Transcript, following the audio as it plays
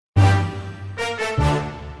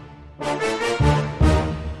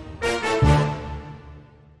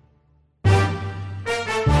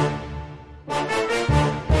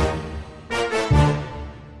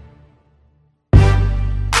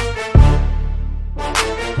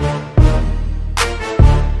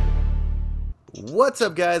What's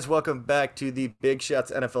up, guys? Welcome back to the Big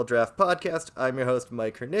Shots NFL Draft Podcast. I'm your host,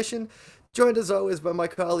 Mike Hernician, joined as always by my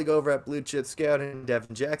colleague over at Bluechip Scouting,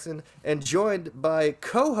 Devin Jackson, and joined by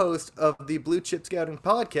co-host of the Bluechip Scouting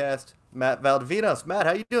Podcast, Matt Valdovinos. Matt,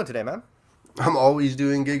 how you doing today, man? I'm always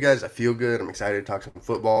doing good, guys. I feel good. I'm excited to talk some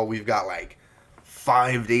football. We've got like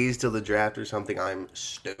 5 days till the draft or something. I'm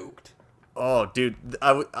stoked. Oh, dude.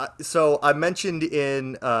 So I mentioned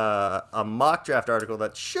in a mock draft article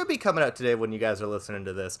that should be coming out today when you guys are listening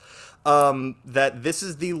to this, that this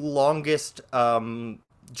is the longest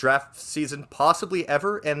draft season possibly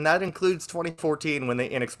ever, and that includes 2014 when they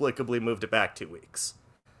inexplicably moved it back 2 weeks.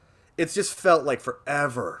 It's just felt like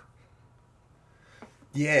forever.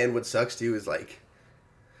 Yeah, and what sucks too is like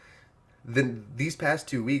these past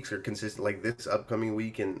 2 weeks are consistent. Like this upcoming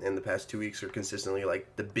week and the past 2 weeks are consistently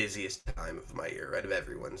like the busiest time of my year, out of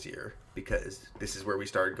everyone's year, because this is where we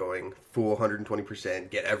start going full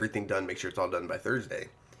 120%, get everything done, make sure it's all done by Thursday.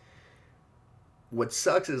 What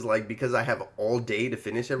sucks is like because I have all day to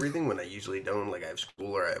finish everything when I usually don't. Like I have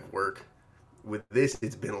school or I have work. With this,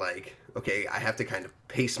 it's been like, okay, I have to kind of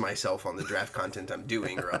pace myself on the draft content I'm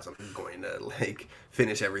doing, or else I'm going to like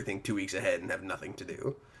finish everything 2 weeks ahead and have nothing to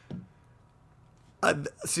do.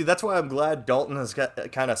 See, that's why I'm glad Dalton has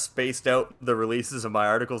kind of spaced out the releases of my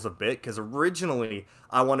articles a bit, because originally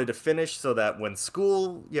I wanted to finish so that when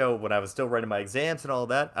school, when I was still writing my exams and all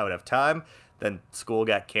that, I would have time. Then school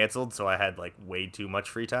got canceled, so I had like way too much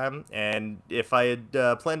free time. And if I had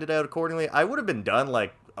planned it out accordingly, I would have been done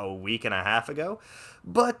like a week and a half ago.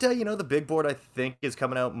 But, the big board, I think, is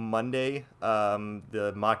coming out Monday.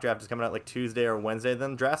 The mock draft is coming out like Tuesday or Wednesday.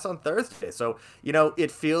 Then draft's on Thursday. So, it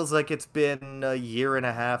feels like it's been a year and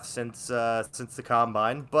a half since the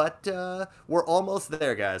combine. But we're almost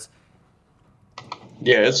there, guys.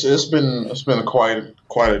 Yeah, it's been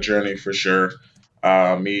quite a journey for sure.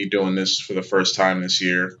 Me doing this for the first time this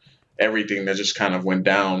year, everything that just kind of went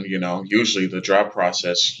down. Usually the draft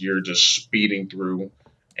process, you're just speeding through,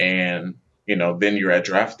 and then you're at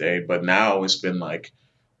draft day. But now it's been like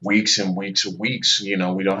weeks and weeks and weeks. We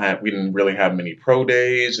didn't really have many pro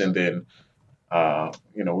days, and then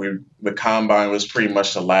the combine was pretty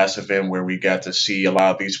much the last event where we got to see a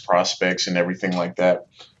lot of these prospects and everything like that.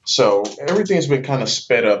 So everything's been kind of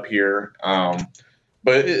sped up here.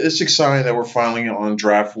 But it's exciting that we're finally on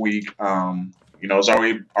draft week. It's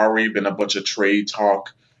already been a bunch of trade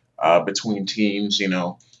talk between teams.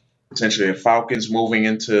 Potentially the Falcons moving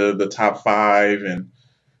into the top five, and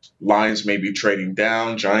Lions may be trading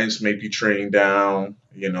down, Giants may be trading down.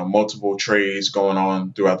 Multiple trades going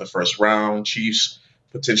on throughout the first round. Chiefs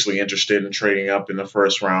potentially interested in trading up in the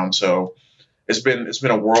first round. So it's been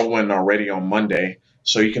a whirlwind already on Monday.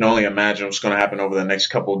 So you can only imagine what's going to happen over the next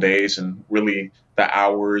couple of days, and really the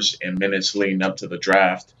hours and minutes leading up to the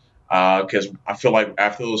draft. Because I feel like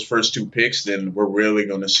after those first two picks, then we're really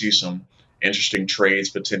going to see some interesting trades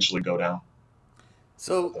potentially go down.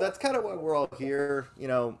 So that's kind of why we're all here.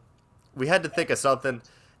 We had to think of something,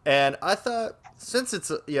 and I thought since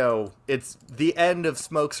it's it's the end of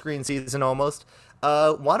smokescreen season almost,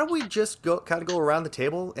 why don't we just go around the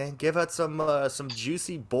table and give out some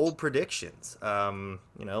juicy, bold predictions?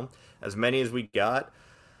 As many as we got.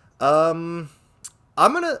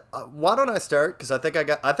 I'm gonna. Why don't I start? Because I think I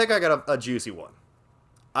got a juicy one.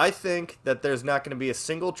 I think that there's not going to be a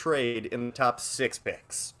single trade in the top 6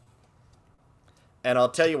 picks, and I'll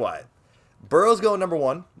tell you why. Burrow's going number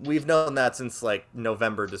 1. We've known that since like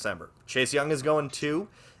November, December. Chase Young is going 2,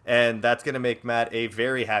 and that's going to make Matt a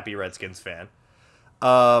very happy Redskins fan.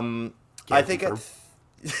 I think at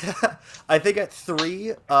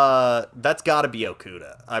 3, that's got to be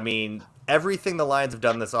Okudah. I mean, everything the Lions have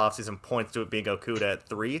done this offseason points to it being Okudah at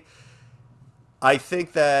 3. I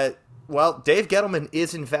think that, Dave Gettleman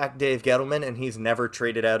is in fact Dave Gettleman, and he's never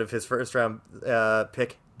traded out of his first round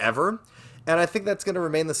pick ever. And I think that's going to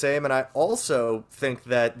remain the same. And I also think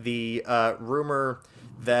that the rumor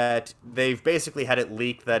that they've basically had it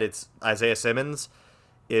leaked that it's Isaiah Simmons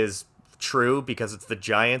is true, because it's the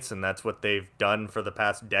Giants, and that's what they've done for the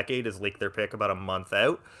past decade, is leak their pick about a month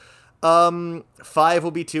out. 5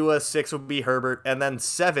 will be Tua, 6 will be Herbert, and then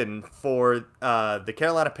 7 for the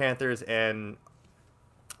Carolina Panthers, and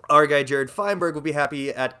our guy Jared Feinberg will be happy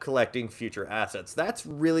at collecting future assets. That's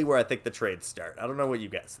really where I think the trades start. I don't know what you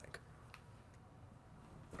guys think.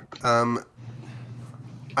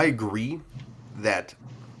 I agree that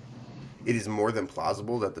it is more than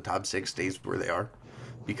plausible that the top 6 stays where they are,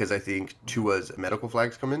 because I think Tua's medical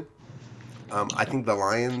flags come in. I think the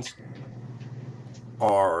Lions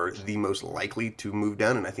are the most likely to move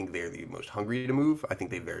down, and I think they're the most hungry to move. I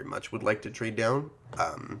think they very much would like to trade down.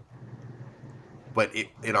 But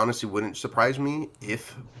it honestly wouldn't surprise me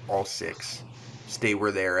if all 6 stay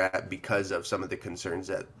where they're at because of some of the concerns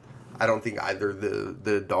that I don't think either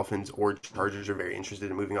the Dolphins or Chargers are very interested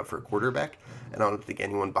in moving up for a quarterback, and I don't think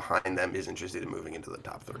anyone behind them is interested in moving into the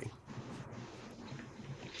top 3.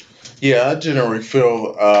 Yeah, I generally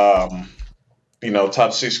feel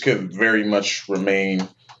top six could very much remain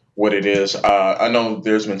what it is. I know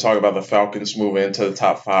there's been talk about the Falcons moving into the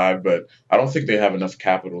top five, but I don't think they have enough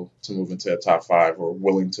capital to move into the top five or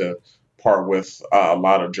willing to part with a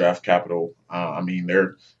lot of draft capital. I mean,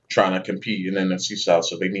 they're trying to compete in NFC South,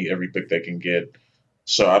 so they need every pick they can get.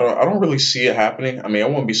 So I don't really see it happening. I mean, I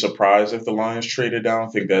wouldn't be surprised if the Lions traded down.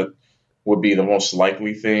 I think that would be the most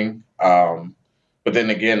likely thing. But then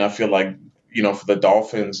again, I feel like for the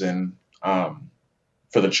Dolphins and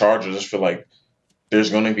for the Chargers, I feel like there's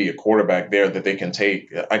going to be a quarterback there that they can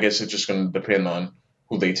take. I guess it's just going to depend on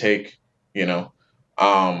who they take, you know.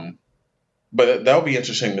 Um, but that'll be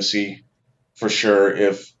interesting to see for sure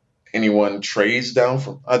if anyone trades down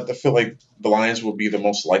from. I feel like the Lions will be the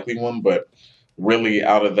most likely one, but really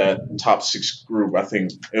out of that top six group, I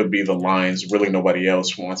think it would be the Lions. Really, nobody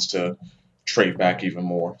else wants to trade back even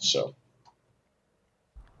more. So.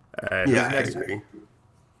 All right, Yeah, who's I next? agree.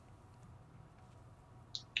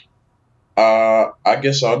 I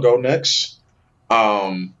guess I'll go next.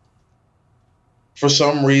 Um, for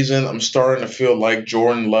some reason, I'm starting to feel like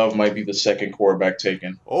Jordan Love might be the second quarterback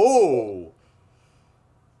taken. Oh,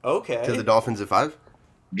 To the okay. Dolphins at 5.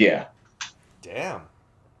 Yeah, Damn.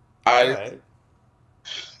 All I right.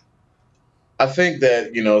 I think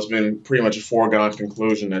that it's been pretty much a foregone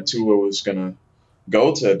conclusion that Tua was gonna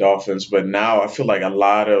go to the Dolphins, but now I feel like a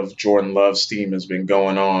lot of Jordan Love's team has been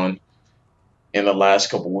going on in the last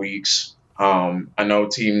couple weeks. I know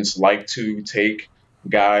teams like to take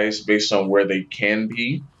guys based on where they can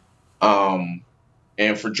be. Um,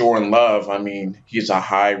 And for Jordan Love, I mean, he's a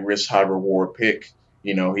high risk, high reward pick.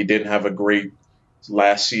 He didn't have a great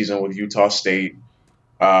last season with Utah State.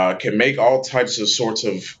 Can make all types of sorts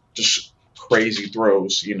of just crazy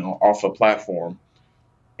throws, off a platform.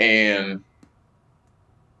 And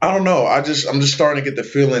I don't know. I'm just starting to get the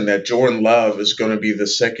feeling that Jordan Love is going to be the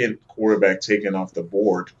second quarterback taken off the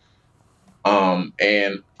board.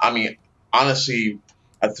 And I mean, honestly,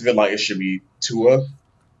 I feel like it should be Tua.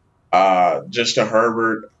 Just to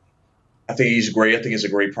Herbert, I think he's great. I think he's a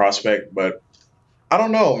great prospect, but I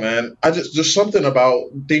don't know, man. I just something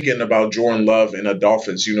about thinking about Jordan Love in a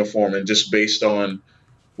Dolphins uniform and just based on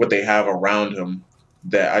what they have around him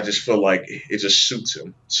that I just feel like it just suits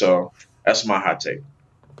him. So that's my hot take.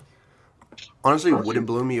 Honestly, it wouldn't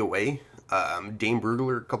blow me away. Dane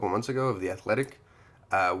Brugler a couple months ago of The Athletic,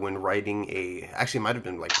 when writing actually it might have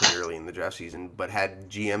been like pretty early in the draft season, but had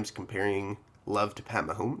GMs comparing Love to Pat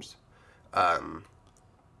Mahomes. Um,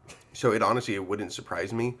 so it wouldn't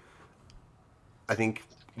surprise me. I think,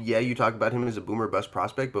 yeah, you talk about him as a boomer bust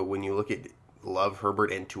prospect, but when you look at Love,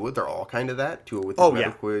 Herbert, and Tua, they're all kind of that. Tua with his Oh yeah.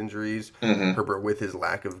 medical injuries, Hmm. Herbert with his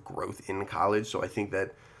lack of growth in college. So I think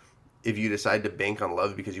that if you decide to bank on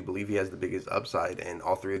Love because you believe he has the biggest upside, and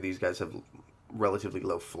all 3 of these guys have relatively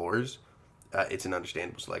low floors, it's an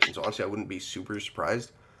understandable selection. So honestly, I wouldn't be super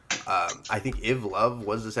surprised. I think if Love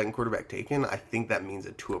was the second quarterback taken, I think that means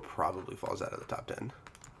that Tua probably falls out of the top 10.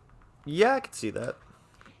 Yeah, I could see that.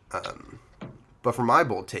 But for my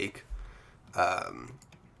bold take,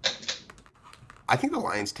 I think the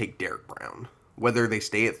Lions take Derek Brown. Whether they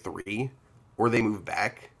stay at 3 or they move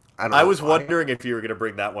back, I don't I know was why. wondering if you were going to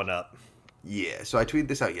bring that one up. Yeah, so I tweeted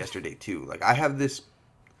this out yesterday too. Like I have this.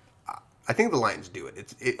 I think the Lions do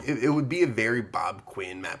it. It would be a very Bob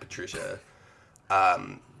Quinn, Matt Patricia.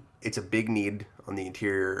 It's a big need on the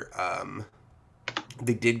interior.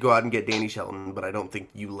 They did go out and get Danny Shelton, but I don't think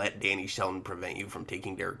you let Danny Shelton prevent you from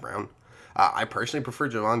taking Derek Brown. I personally prefer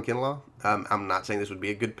Javon Kinlaw. I'm not saying this would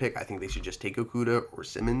be a good pick. I think they should just take Okuda or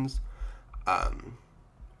Simmons.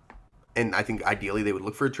 And I think ideally they would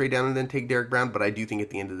look for a trade down and then take Derek Brown. But I do think at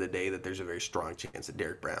the end of the day that there's a very strong chance that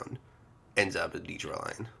Derek Brown ends up at Detroit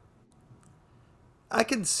Lion. I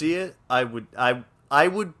can see it. I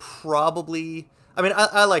would probably. I mean,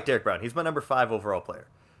 I like Derek Brown. He's my number 5 overall player,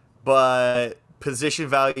 but position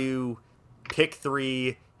value, pick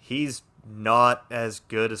 3. He's not as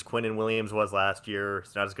good as Quinnen Williams was last year.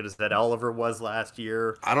 He's not as good as Ed Oliver was last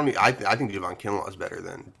year. I don't. I think Javon Kinlaw is better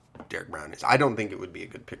than Derek Brown is. I don't think it would be a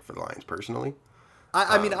good pick for the Lions personally.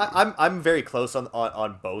 I mean, I'm very close on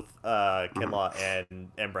both Kinlaw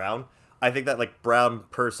and Brown. I think that like Brown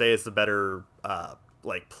per se is the better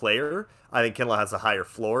like player. I think Kinlaw has a higher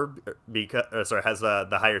floor because has the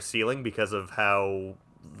higher ceiling because of how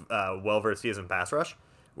well versed he is in pass rush,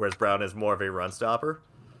 whereas Brown is more of a run stopper.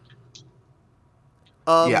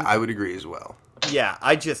 Yeah, I would agree as well. Yeah,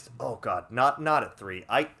 oh god, not at 3.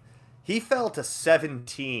 He fell to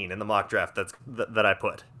 17 in the mock draft that I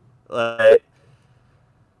put,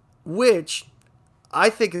 which I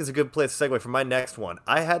think is a good place to segue for my next one.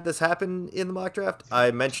 I had this happen in the mock draft. I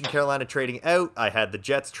mentioned Carolina trading out. I had the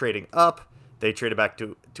Jets trading up. They traded back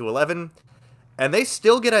to 11, and they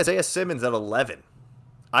still get Isaiah Simmons at 11.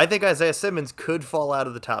 I think Isaiah Simmons could fall out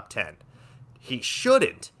of the top 10. He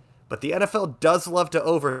shouldn't, but the NFL does love to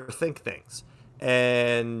overthink things.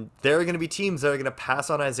 And there are going to be teams that are going to pass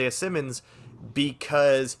on Isaiah Simmons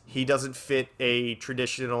because he doesn't fit a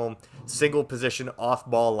traditional single position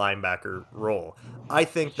off-ball linebacker role. I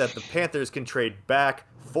think that the Panthers can trade back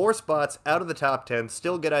 4 spots out of the top 10,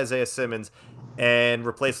 still get Isaiah Simmons, and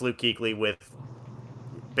replace Luke Kuechly with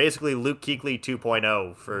basically Luke Kuechly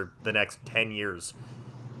 2.0 for the next 10 years.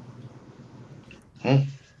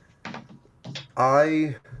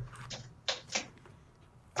 I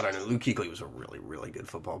don't know. Luke Kuechly was a really, really good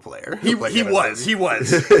football player. He was.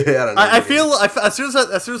 I feel as soon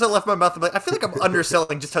as I left my mouth, I'm like, I feel like I'm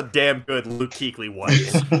underselling just how damn good Luke Kuechly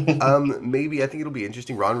was. Maybe I think it'll be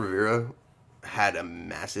interesting. Ron Rivera had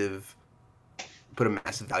put a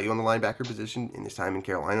massive value on the linebacker position in his time in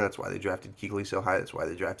Carolina. That's why they drafted Kuechly so high. That's why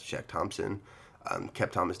they drafted Shaq Thompson.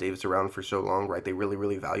 Kept Thomas Davis around for so long. Right? They really,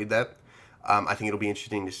 really valued that. I think it'll be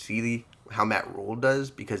interesting to see how Matt Rule does,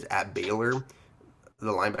 because at Baylor,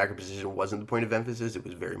 the linebacker position wasn't the point of emphasis. It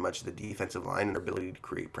was very much the defensive line and their ability to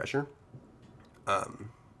create pressure.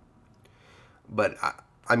 But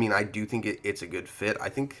I do think it's a good fit. I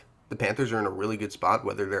think the Panthers are in a really good spot,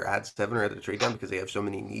 whether they're at 7 or at the trade down, because they have so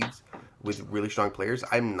many needs with really strong players.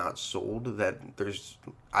 I'm not sold that there's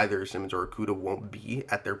either Simmons or Okudah won't be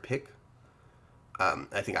at their pick.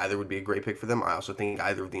 I think either would be a great pick for them. I also think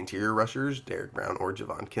either of the interior rushers, Derek Brown or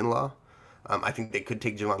Javon Kinlaw. I think they could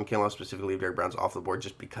take Javon Kinlaw specifically if Derek Brown's off the board,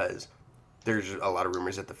 just because there's a lot of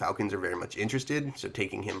rumors that the Falcons are very much interested. So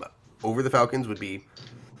taking him over the Falcons would be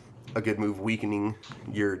a good move, weakening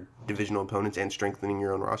your divisional opponents and strengthening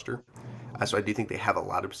your own roster. So I do think they have a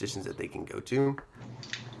lot of positions that they can go to.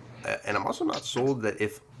 And I'm also not sold that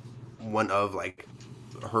if one of like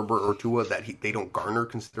Herbert or Tua, that they don't garner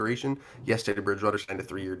consideration. Yes, Teddy Bridgewater signed a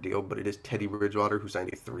 3-year deal, but it is Teddy Bridgewater who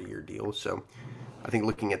signed a 3-year deal. So I think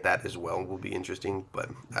looking at that as well will be interesting. But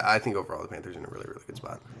I think overall the Panthers are in a really, really good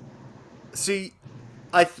spot. See,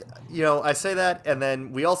 I say that, and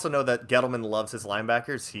then we also know that Gettleman loves his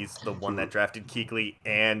linebackers. He's the one that drafted Kuechly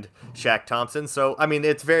and Shaq Thompson. So, I mean,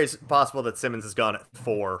 it's very possible that Simmons has gone at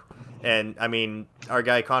 4. And, I mean, our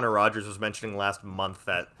guy Connor Rogers was mentioning last month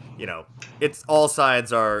that, it's all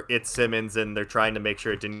signs are it's Simmons, and they're trying to make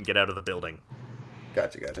sure it didn't get out of the building.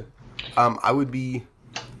 Gotcha. I would be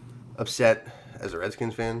upset as a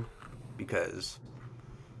Redskins fan because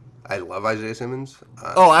I love Isaiah Simmons.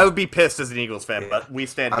 I would be pissed as an Eagles fan, but we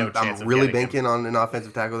stand no chance I'm of really getting banking him. on an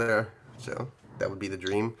offensive tackle there, so that would be the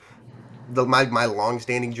dream. My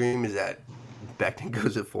long-standing dream is that Becton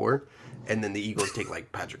goes at 4, and then the Eagles take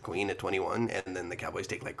like Patrick Queen at 21, and then the Cowboys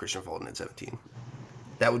take like Christian Fulton at 17.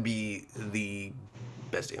 That would be the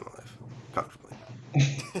best day of my life, comfortably.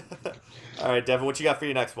 All right, Devin, what you got for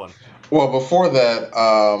your next one? Well, before that,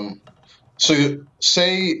 so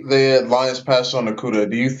say the Lions pass on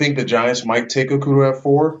Okudah. Do you think the Giants might take Okudah at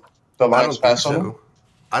 4? The Lions pass on him?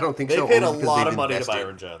 I don't think they so. They paid a lot of money to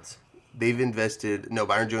Byron Jones. They've invested. No,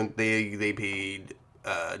 Byron Jones. They paid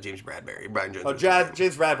James Bradberry. Byron Jones.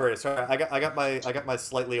 James Bradberry. Sorry, I got my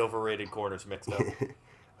slightly overrated corners mixed up.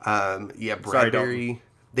 Bradberry. Sorry,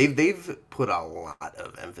 they've put a lot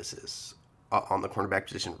of emphasis on the cornerback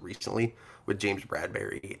position recently with James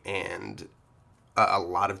Bradberry and a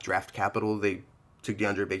lot of draft capital. They took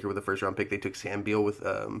DeAndre Baker with a first-round pick. They took Sam Beal with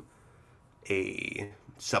a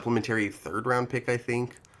supplementary third-round pick, I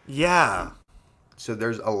think. Yeah. So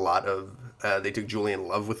there's a lot of... they took Julian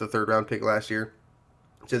Love with a third-round pick last year.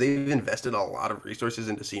 So they've invested a lot of resources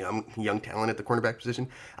into some young talent at the cornerback position.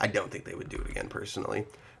 I don't think they would do it again, personally,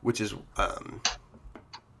 which is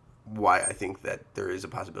why I think that there is a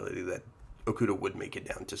possibility that Okudah would make it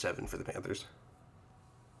down to 7 for the Panthers.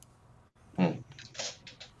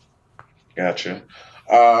 Gotcha.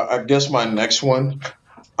 I guess my next one,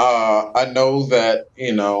 I know that,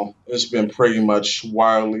 it's been pretty much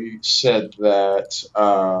widely said that,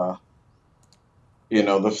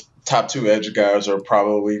 the top 2 edge guys are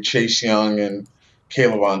probably Chase Young and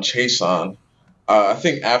Kayvon Chaisson. I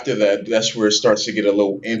think after that, that's where it starts to get a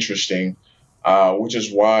little interesting, which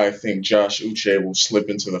is why I think Josh Uche will slip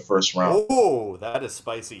into the first round. Oh, that is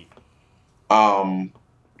spicy. I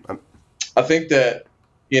think that,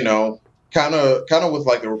 kind of with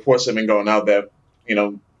like the reports that have been going out that,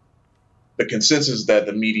 the consensus that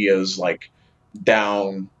the media is like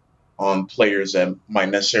down on players that might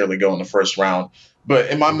necessarily go in the first round. But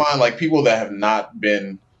in my mind, like people that have not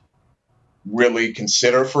been really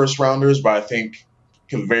considered first rounders, but I think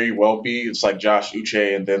could very well be. It's like Josh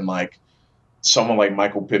Uche and then like someone like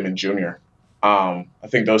Michael Pittman Jr. I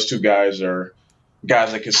think those two guys are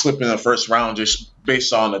guys that could slip in the first round just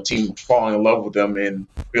based on a team falling in love with them and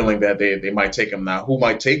feeling that they might take him. Now, who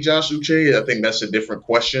might take Josh Uche? I think that's a different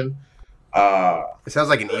question. It sounds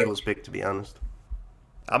like an Eagles pick, to be honest.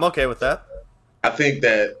 I'm okay with that. I think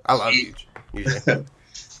that I love Uche.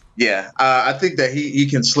 yeah, I think that he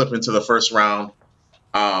can slip into the first round,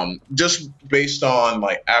 just based on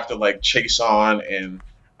like after like Chase on and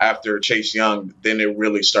after Chase Young, then it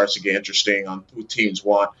really starts to get interesting on who teams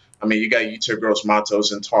want. I mean, you got Yetur Gross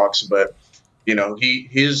Matos in talks, but you know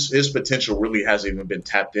his potential really hasn't even been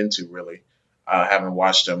tapped into. Really, haven't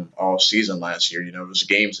watched him all season last year. You know, it was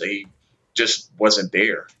games that he just wasn't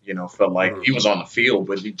there. You know, felt like he was on the field,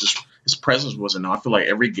 but his presence wasn't. I feel like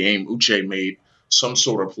every game Uche made some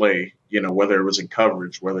sort of play, you know, whether it was in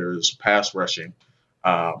coverage, whether it was pass rushing,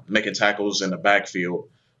 making tackles in the backfield.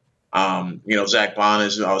 You know, Zach Bond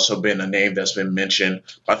has also been a name that's been mentioned.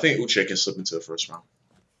 But I think Uche can slip into the first round.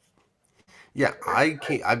 Yeah, I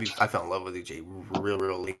fell in love with Uche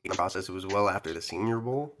real late in the process. It was well after the Senior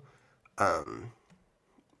Bowl.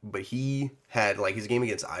 But he had, like, his game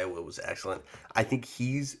against Iowa was excellent. I think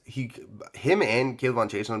him and Caleb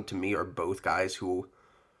Chason, to me, are both guys who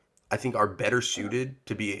I think are better suited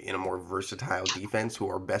to be in a more versatile defense, who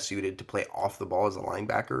are best suited to play off the ball as a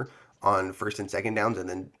linebacker on first and second downs, and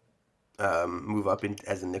then move up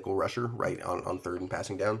as a nickel rusher, right, on third and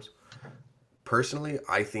passing downs. Personally,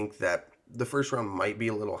 I think that the first round might be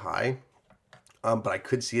a little high, but I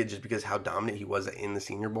could see it just because how dominant he was in the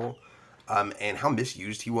Senior Bowl, and how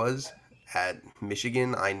misused he was at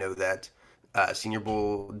Michigan. I know that Senior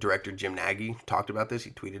Bowl director Jim Nagy talked about this.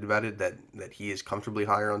 He tweeted about it, that he is comfortably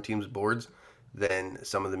higher on teams' boards than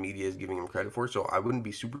some of the media is giving him credit for. So I wouldn't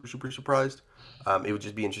be super surprised. It would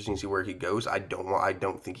just be interesting to see where he goes. I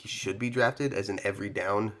don't think he should be drafted as an every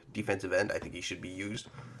down defensive end. I think he should be used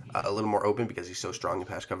a little more open because he's so strong in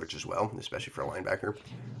pass coverage as well, especially for a linebacker.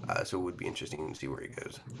 So it would be interesting to see where he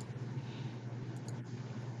goes.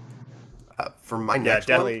 For my next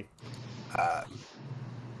one,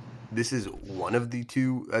 this is one of the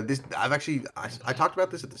two. I talked about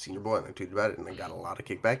this at the Senior Bowl and I tweeted about it and I got a lot of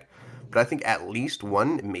kickback. But I think at least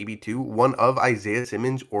one, maybe two, one of Isaiah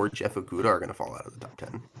Simmons or Jeff Okudah are going to fall out of the top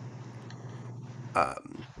 10.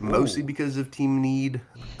 Mostly because of team need.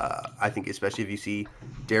 I think especially if you see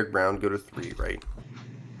Derek Brown go to 3, right?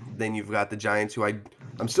 Then you've got the Giants, who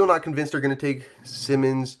I'm still not convinced are going to take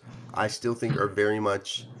Simmons. I still think are very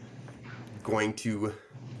much going to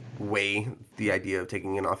weigh the idea of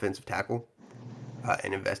taking an offensive tackle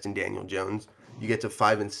and invest in Daniel Jones. You get to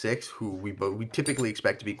 5 and 6, who we typically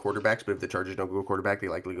expect to be quarterbacks, but if the Chargers don't go quarterback, they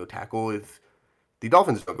likely go tackle. If the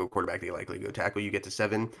Dolphins don't go quarterback, they likely go tackle. You get to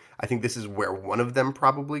 7. I think this is where one of them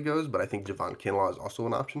probably goes, but I think Javon Kinlaw is also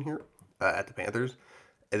an option here at the Panthers.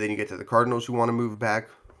 And then you get to the Cardinals, who want to move back,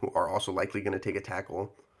 who are also likely going to take a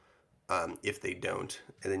tackle if they don't.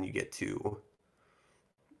 And then you get to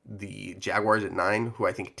the Jaguars at 9, who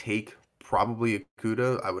I think take probably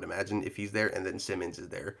Okudah, I would imagine, if he's there, and then Simmons is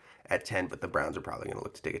there at 10, but the Browns are probably going to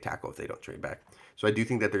look to take a tackle if they don't trade back. So I do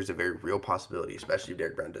think that there's a very real possibility, especially if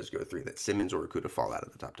Derek Brown does go 3, that Simmons or Okudah fall out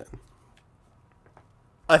of the top 10.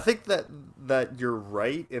 I think that you're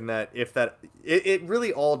right in that it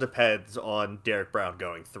really all depends on Derek Brown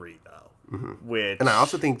going 3, though. Mm-hmm. And I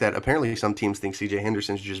also think that apparently some teams think C.J.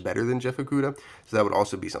 Henderson's just better than Jeff Okudah, so that would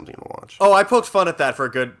also be something to watch. Oh, I poked fun at that for a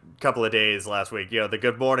good couple of days last week. You know, the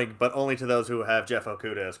good morning, but only to those who have Jeff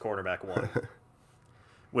Okudah as quarterback 1.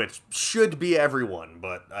 Which should be everyone,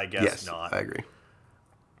 but I guess not. I agree.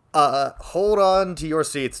 Hold on to your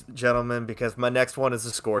seats, gentlemen, because my next one is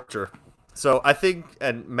a scorcher. So I think,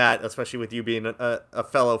 and Matt, especially with you being a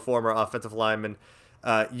fellow former offensive lineman,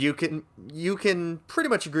 you can pretty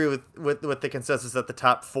much agree with the consensus that the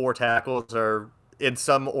top 4 tackles are, in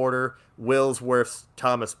some order, Wills, Wirfs,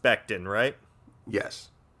 Thomas, Becton, right?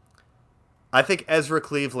 Yes. I think Ezra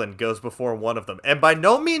Cleveland goes before one of them, and by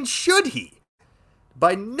no means should he.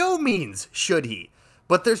 By no means should he.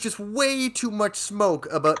 But there's just way too much smoke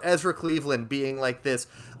about Ezra Cleveland being like this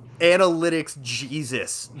analytics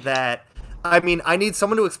Jesus that, I mean, I need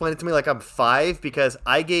someone to explain it to me like I'm 5, because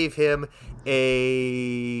I gave him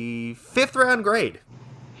a 5th round grade.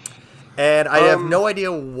 And I have no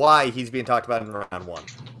idea why he's being talked about in round 1.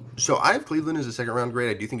 So I have Cleveland as a second-round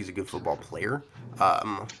grade. I do think he's a good football player.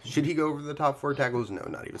 Should he go over the top 4 tackles? No,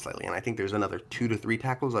 not even slightly. And I think there's another 2 to 3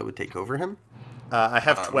 tackles I would take over him. I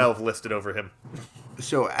have 12 listed over him.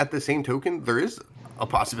 So at the same token, there is a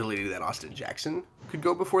possibility that Austin Jackson could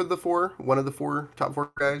go before one of the 4 top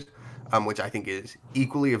 4 guys, which I think is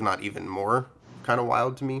equally, if not even more, kind of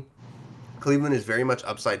wild to me. Cleveland is very much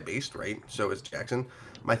upside based, right? So is Jackson.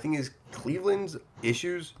 My thing is Cleveland's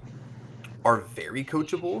issues are very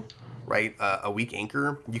coachable, right? A weak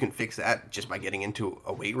anchor, you can fix that just by getting into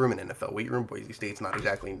a weight room, an NFL weight room. Boise State's not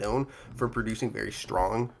exactly known for producing very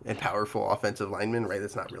strong and powerful offensive linemen, right?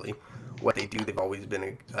 That's not really what they do. They've always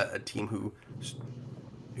been a team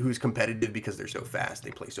who's competitive because they're so fast. They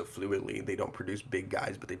play so fluidly. They don't produce big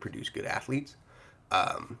guys, but they produce good athletes.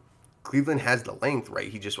 Cleveland has the length, right?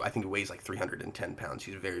 I think he weighs like 310 pounds.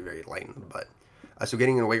 He's very, very light in the butt. So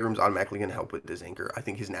getting in the weight room is automatically going to help with his anchor. I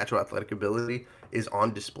think his natural athletic ability is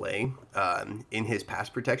on display in his pass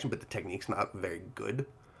protection, but the technique's not very good,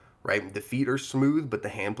 right? The feet are smooth, but the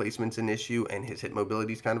hand placement's an issue, and his hip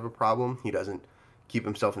mobility is kind of a problem. He doesn't keep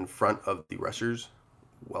himself in front of the rushers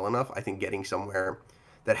well enough. I think getting somewhere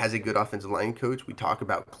that has a good offensive line coach, we talk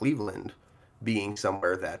about Cleveland being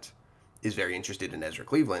somewhere that is very interested in Ezra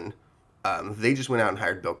Cleveland. They just went out and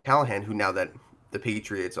hired Bill Callahan, who now that the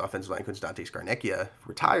Patriots offensive line coach Dante Scarnecchia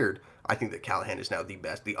retired, I think that Callahan is now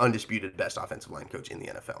the undisputed best offensive line coach in the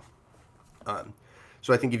NFL.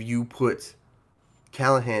 So I think if you put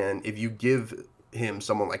Callahan, if you give him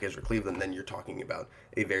someone like Ezra Cleveland, then you're talking about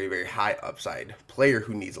a very, very high upside player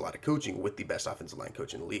who needs a lot of coaching with the best offensive line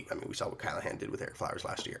coach in the league. I mean, we saw what Callahan did with Eric Flowers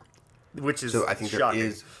last year. Which is so I think shocking. There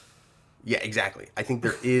is, yeah, exactly. I think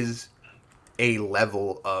there is a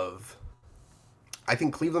level of, I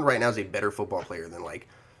think Cleveland right now is a better football player than like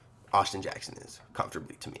Austin Jackson is,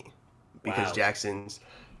 comfortably to me. Because Wow. Jackson's,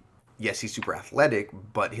 yes, he's super athletic,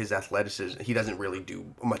 but his athleticism, he doesn't really do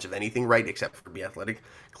much of anything right except for be athletic.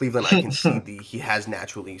 Cleveland, I can see he has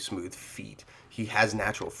naturally smooth feet. He has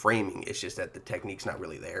natural framing. It's just that the technique's not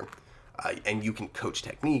really there. And you can coach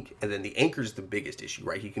technique, and then the anchor's the biggest issue,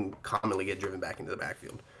 right? He can commonly get driven back into the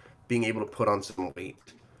backfield. Being able to put on some weight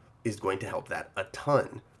is going to help that a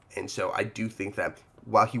ton. And so I do think that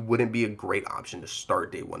while he wouldn't be a great option to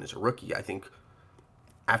start day one as a rookie, I think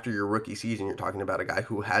after your rookie season, you're talking about a guy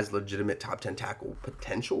who has legitimate top 10 tackle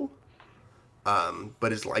potential,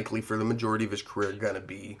 but is likely for the majority of his career going to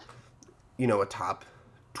be, a top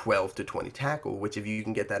 12 to 20 tackle, which if you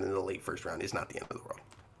can get that in the late first round is not the end of the world.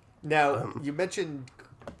 Now, you mentioned,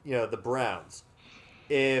 the Browns.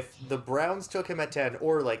 If the Browns took him at 10,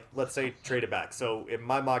 or, let's say trade it back. So, in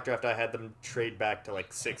my mock draft, I had them trade back to,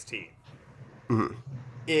 16. Mm-hmm.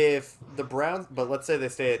 If the Browns, but let's say they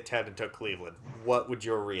stay at 10 and took Cleveland, what would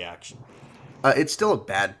your reaction? It's still a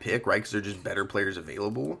bad pick, right, because they're just better players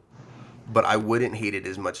available. But I wouldn't hate it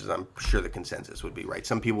as much as I'm sure the consensus would be, right?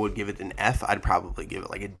 Some people would give it an F. I'd probably give it,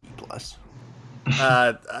 a D+.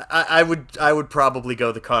 I would probably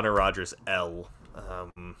go the Connor Rogers L.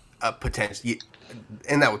 Potentially,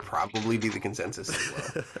 and that would probably be the consensus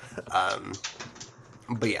as well.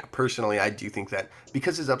 But yeah, personally, I do think that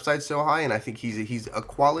because his upside's so high, and I think he's a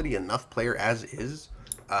quality enough player as is,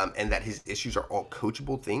 and that his issues are all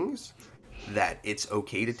coachable things, that it's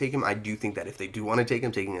okay to take him. I do think that if they do want to take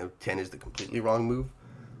him, taking a 10 is the completely wrong move.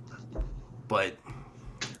 But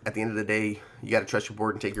at the end of the day, you got to trust your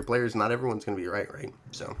board and take your players. Not everyone's going to be right?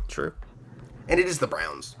 So True. And it is the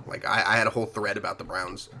Browns. I had a whole thread about the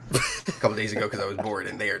Browns a couple days ago because I was bored,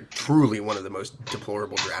 and they are truly one of the most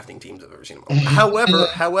deplorable drafting teams I've ever seen in my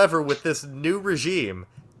life. However, with this new regime,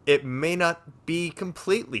 it may not be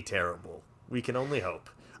completely terrible. We can only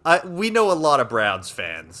hope. We know a lot of Browns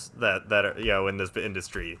fans that are in this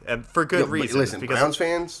industry, and for good reason. Listen, because Browns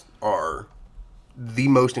fans are the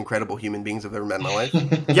most incredible human beings I've ever met in my life.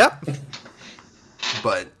 Yep.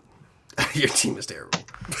 But your team is terrible.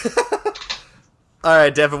 All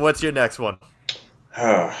right, Devin, what's your next one?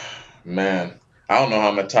 Man, I don't know how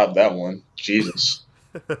I'm gonna top that one. Jesus.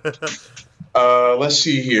 Let's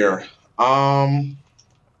see here. Let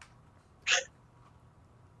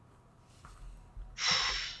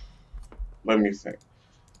me think.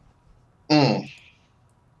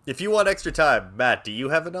 If you want extra time, Matt, do you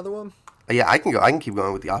have another one? Yeah, I can go. I can keep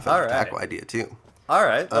going with the offensive right. tackle idea too. All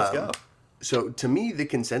right, let's go. So to me, the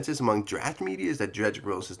consensus among draft media is that Jedrick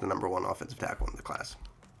Wills is the number one offensive tackle in the class.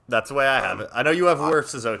 That's the way I have it. I know you have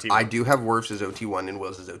Wirfs as OT1. I do have Wirfs as OT1 and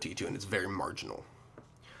Wills as OT2, and it's very marginal.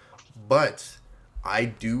 But I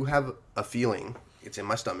do have a feeling, it's in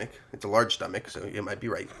my stomach, it's a large stomach, so it might be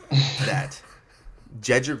right, that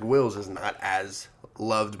Jedrick Wills is not as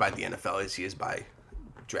loved by the NFL as he is by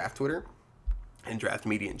draft Twitter. and draft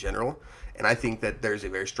media in general. And I think that there's a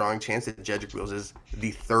very strong chance that Jedrick Wills is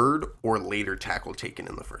the third or later tackle taken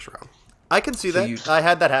in the first round. I can see that. I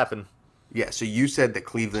had that happen. Yeah, so you said that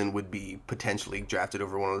Cleveland would be potentially drafted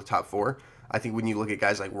over one of the top 4. I think when you look at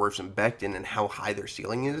guys like Wirfs and Becton and how high their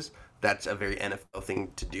ceiling is, that's a very NFL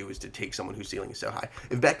thing to do, is to take someone whose ceiling is so high.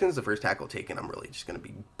 If Becton's the first tackle taken, I'm really just going to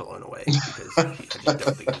be blown away because I just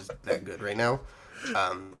don't think he's that good right now.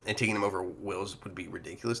 And taking him over Wills would be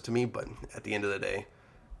ridiculous to me, but at the end of the day,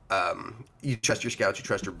 you trust your scouts, you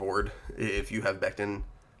trust your board. If you have Becton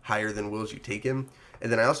higher than Wills, you take him.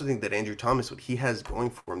 And then I also think that Andrew Thomas, what he has going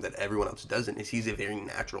for him that everyone else doesn't, is he's a very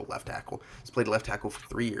natural left tackle. He's played left tackle for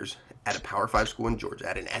 3 years at a Power 5 school in Georgia,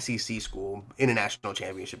 at an SEC school, in a national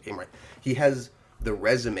championship game, right? He has the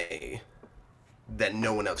resume that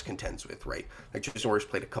no one else contends with, right? Like, Tristan Wirfs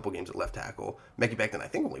played a couple games at left tackle. Mekhi Becton, I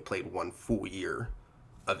think, only played 1 full year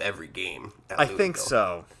of every game at Louisville. I think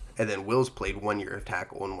so. And then Wills played 1 year of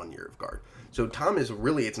tackle and 1 year of guard. So Thomas,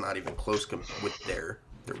 really, it's not even close with their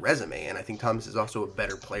resume, and I think Thomas is also a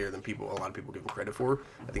better player than a lot of people give him credit for.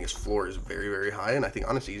 I think his floor is very, very high, and I think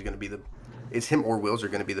honestly he's going to be it's him or Wills are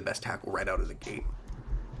going to be the best tackle right out of the gate.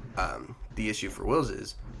 The issue for Wills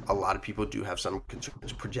is a lot of people do have some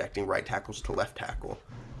concerns projecting right tackles to left tackle.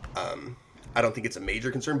 I don't think it's a major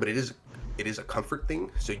concern, but it is a comfort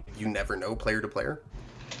thing, so you never know player to player.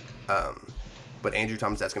 But Andrew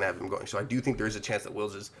Thomas, that's going to have him going. So I do think there is a chance that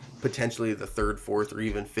Wills is potentially the 3rd, 4th, or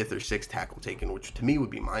even 5th or 6th tackle taken, which to me would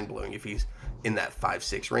be mind-blowing if he's in that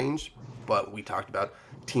 5-6 range. But we talked about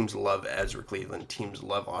teams love Ezra Cleveland. Teams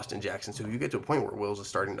love Austin Jackson. So if you get to a point where Wills is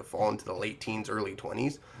starting to fall into the late teens, early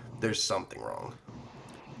 20s, there's something wrong.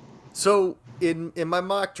 So in my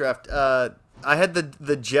mock draft, I had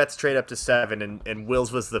the Jets trade up to 7, and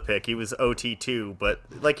Wills was the pick. He was OT2, but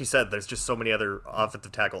like you said, there's just so many other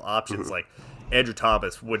offensive tackle options. Like Andrew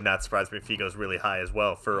Thomas would not surprise me if he goes really high as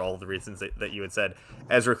well for all the reasons that you had said.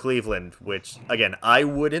 Ezra Cleveland, which, again, I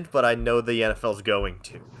wouldn't, but I know the NFL's going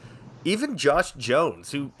to. Even Josh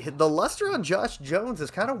Jones, who the luster on Josh Jones has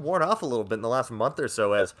kind of worn off a little bit in the last month or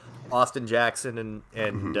so as Austin Jackson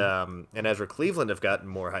and Ezra Cleveland have gotten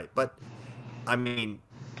more hype. But, I mean,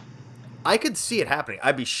 I could see it happening.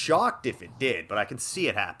 I'd be shocked if it did, but I can see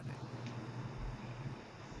it happening.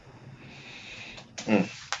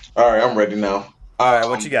 All right, I'm ready now. All right,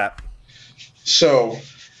 what you got? So,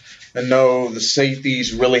 I know the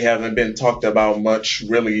safeties really haven't been talked about much,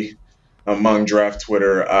 really, among draft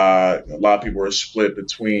Twitter. A lot of people are split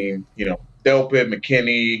between, Delpit,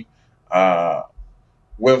 McKinney,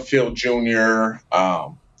 Winfield Jr., a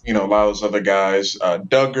lot of those other guys,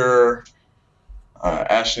 Duggar,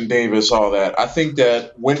 Ashton Davis, all that. I think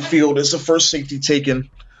that Winfield is the first safety taken.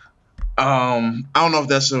 I don't know if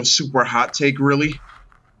that's a super hot take, really,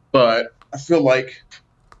 but I feel like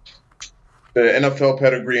the NFL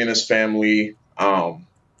pedigree in his family,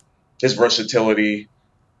 his versatility,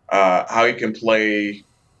 how he can play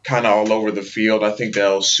kind of all over the field, I think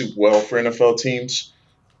that'll suit well for NFL teams.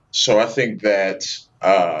 So I think that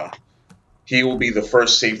he will be the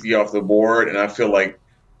first safety off the board, and I feel like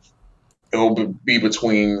it will be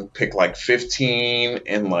between pick like 15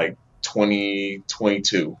 and like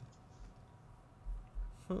 2022.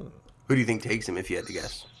 Who do you think takes him if you had to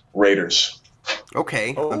guess? Raiders.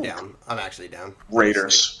 Okay, I'm down. I'm actually down.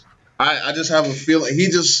 Raiders. I just have a feeling he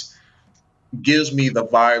just gives me the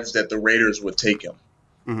vibes that the Raiders would take him.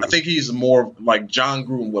 I think he's more like John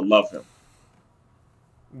Gruden would love him.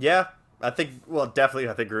 Yeah, definitely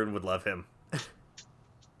I think Gruden would love him. I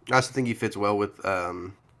also think he fits well with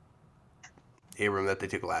Abram that they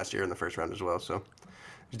took last year in the first round as well. So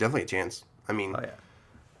there's definitely a chance. I mean,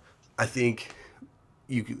 I think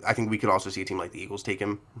we could also see a team like the Eagles take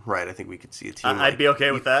him, right? I think we could see a team. I'd be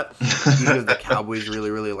okay with that. Even if the Cowboys really,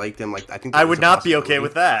 really liked him, I think I would not be okay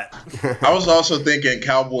with that. I was also thinking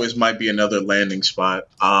Cowboys might be another landing spot.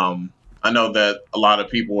 I know that a lot of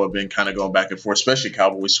people have been kind of going back and forth, especially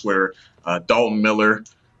Cowboys Twitter. Dalton Miller,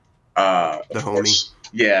 the homie.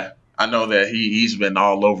 Yeah, I know that he's been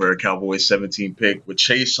all over a Cowboys 17 pick with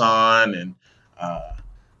Chase on and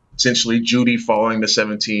potentially Judy falling to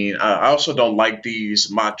 17. I also don't like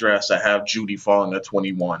these mock drafts that have Judy falling to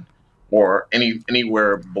 21 or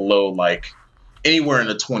anywhere below, like anywhere in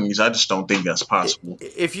the 20s. I just don't think that's possible.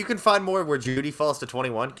 If you can find more where Judy falls to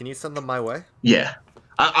 21, can you send them my way? Yeah.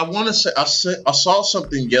 I want to say I saw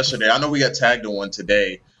something yesterday. I know we got tagged on one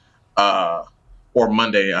today, or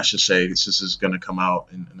Monday, I should say. This is going to come out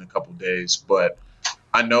in a couple days. But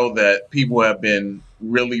I know that people have been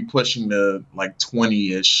really pushing the like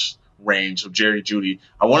 20-ish range of Jerry Jeudy.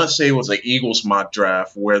 I want to say it was an Eagles mock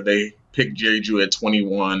draft where they picked Jerry Jeudy at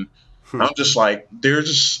 21. I'm just like,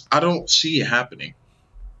 I don't see it happening.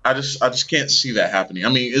 I just can't see that happening. I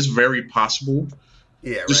mean, it's very possible,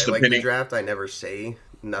 Yeah, just right. Like the depending. draft, I never say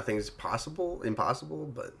nothing's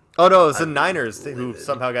impossible, but Oh no, it's the I'd be Niners who livid.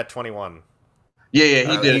 somehow got 21. Yeah, yeah,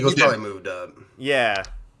 he The did. He Eagles did. probably moved up, Yeah,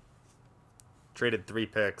 traded 3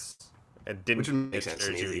 picks and didn't which would make pick sense to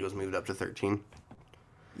their me. The Judy. Eagles moved up to 13.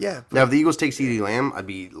 Yeah, Now, if the Eagles take CeeDee Lamb, I'd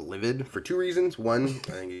be livid for 2 reasons. One, I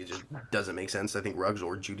think it just doesn't make sense. I think Ruggs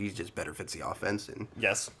or Judy just better fits the offense, and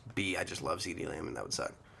yes. B, I just love CeeDee Lamb, and that would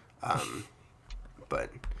suck. But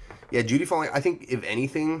yeah, Judy falling. I think if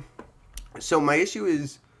anything, so my issue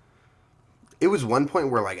is, it was one point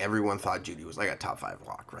where like everyone thought Judy was like a top 5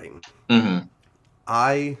 lock, right? Mm-hmm.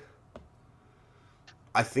 I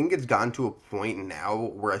think it's gotten to a point now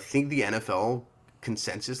where I think the NFL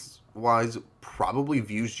consensus wise probably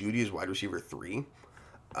views Judy as wide receiver 3.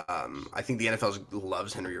 I think the NFL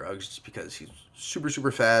loves Henry Ruggs just because he's super,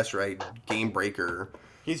 super fast, right? Game breaker.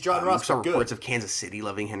 He's John We Ross, saw but good. reports of Kansas City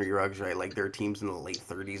loving Henry Ruggs, right? Like there are teams in the late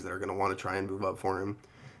 30s that are going to want to try and move up for him.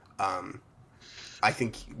 I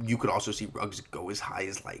think you could also see Ruggs go as high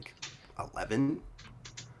as like 11.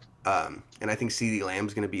 And I think CeeDee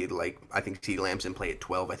Lamb's going to be like, I think CeeDee Lamb's in play at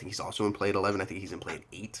 12. I think he's also in play at 11. I think he's in play at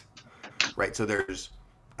 8. Right? So there's,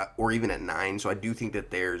 or even at 9. So I do think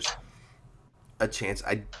that there's a chance.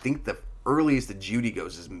 I think the earliest that Judy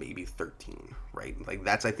goes is maybe 13, right? Like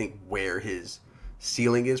that's, I think, where his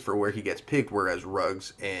ceiling is for where he gets picked, whereas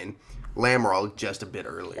Ruggs and Lamb are all just a bit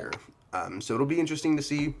earlier. So it'll be interesting to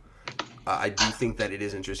see. I do think that it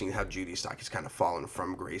is interesting how Judy's stock has kind of fallen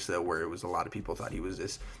from grace, though, where it was a lot of people thought he was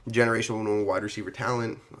this generational wide receiver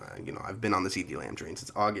talent. I've been on the CeeDee Lamb train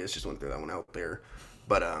since August, just went through that one out there.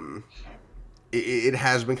 But it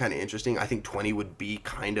has been kind of interesting. I think 20 would be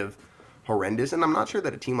kind of horrendous, and I'm not sure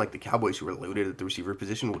that a team like the Cowboys, who are loaded at the receiver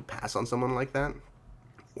position, would pass on someone like that.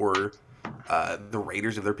 Or the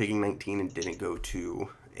Raiders, if they're picking 19 and didn't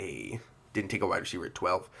take a wide receiver at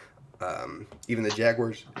 12. Even the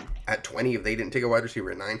Jaguars at 20, if they didn't take a wide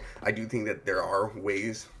receiver at 9, I do think that there are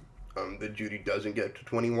ways that Judy doesn't get to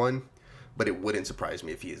 21, but it wouldn't surprise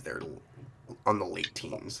me if he is there on the late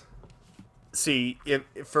teens. See, if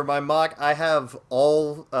for my mock, I have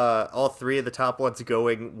all 3 of the top ones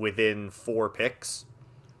going within 4 picks.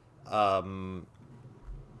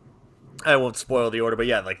 I won't spoil the order, but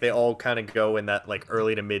yeah, like they all kind of go in that like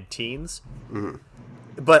early to mid teens. Mm-hmm.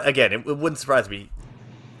 But again, it wouldn't surprise me.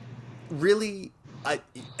 Really,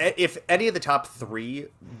 if any of the top 3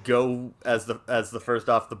 go as the first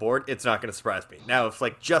off the board, it's not going to surprise me. Now, if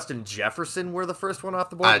like Justin Jefferson were the first one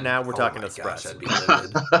off the board, now we're talking a surprise. I'd be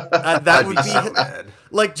livid. That would be so mad.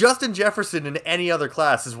 Like Justin Jefferson in any other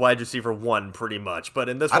class is wide receiver 1 pretty much, but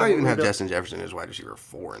in this I one, don't even have Justin Jefferson as wide receiver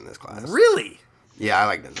 4 in this class. Really? Yeah, I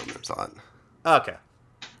like Denzel Mims a lot. Okay.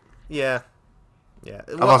 Yeah. Yeah.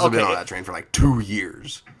 I've also been on that train for like 2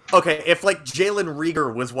 years. Okay, if like Jalen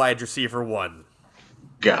Reagor was wide receiver 1.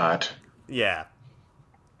 God. Yeah.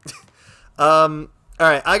 All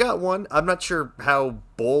right, I got one. I'm not sure how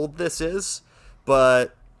bold this is,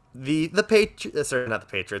 but the Patriots, sorry, not the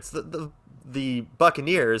Patriots, the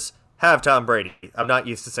Buccaneers have Tom Brady. I'm not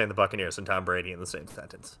used to saying the Buccaneers and Tom Brady in the same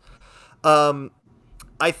sentence.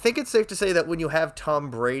 I think it's safe to say that when you have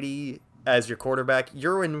Tom Brady as your quarterback,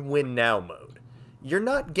 you're in win now mode. You're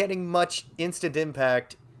not getting much instant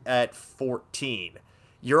impact at 14.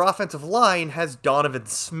 Your offensive line has Donovan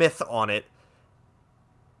Smith on it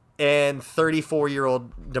and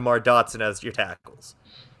 34-year-old DeMar Dotson as your tackles.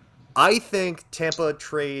 I think Tampa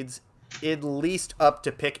trades at least up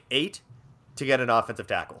to pick 8 to get an offensive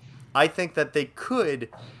tackle. I think that they could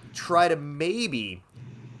try to maybe...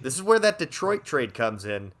 This is where that Detroit trade comes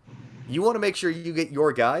in. You want to make sure you get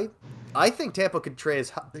your guy. I think Tampa could trade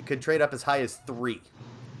up as high as 3.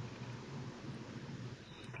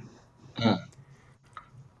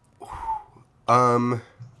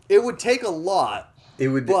 It would take a lot. It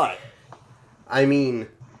would, but I mean,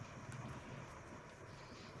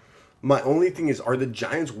 my only thing is, are the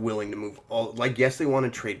Giants willing to move all? Like, yes, they want to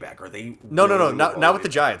trade back. Are they? No, not with the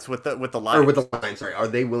Giants. With the Lions. Or with the Lions. Sorry, are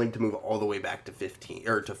they willing to move all the way back to 15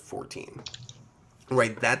 or to 14?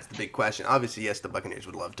 Right, that's the big question. Obviously, yes, the Buccaneers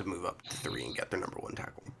would love to move up to 3 and get their number 1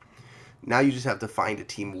 tackle. Now you just have to find a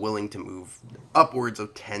team willing to move upwards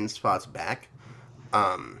of 10 spots back.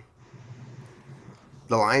 The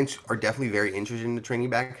Lions are definitely very interested in the training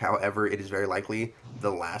back. However, it is very likely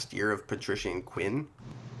the last year of Patricia and Quinn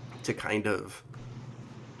to kind of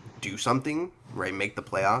do something, right? Make the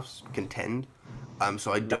playoffs, contend.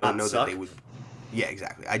 So I don't know that they would. Yeah,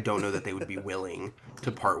 exactly. I don't know that they would be willing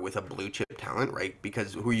to part with a blue chip talent, right?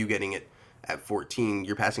 Because who are you getting at 14?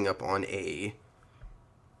 You're passing up on a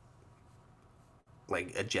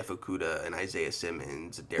like a Jeff Okudah, an Isaiah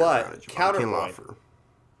Simmons, a Derek But Brown, a Javon counterpoint.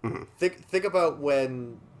 Kinlaw. Think about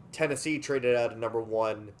when Tennessee traded out of number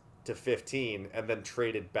 1 to 15 and then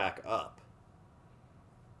traded back up.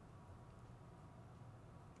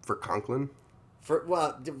 For Conklin?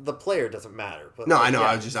 The player doesn't matter. But No, I know.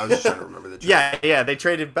 Yeah. I was just trying to remember the trade. Yeah. They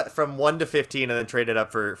traded from 1 to 15 and then traded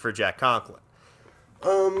up for Jack Conklin.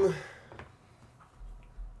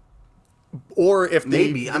 Or if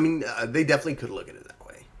Maybe. I mean, they definitely could look at it that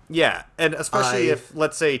way. Yeah, and especially if,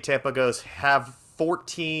 let's say, Tampa goes have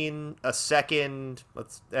 14, a second, it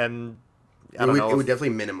would definitely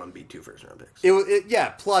minimum be 2 first-round picks.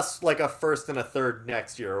 Plus like a first and a third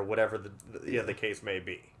next year or whatever the case may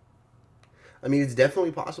be. I mean, it's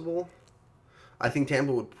definitely possible. I think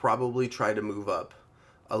Tampa would probably try to move up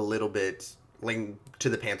a little bit, like to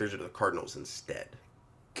the Panthers or to the Cardinals instead.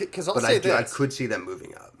 Because I could see them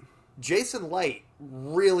moving up. Jason Light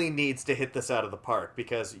really needs to hit this out of the park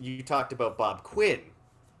because you talked about Bob Quinn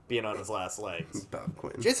being on his last legs. Bob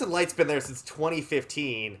Quinn. Jason Light's been there since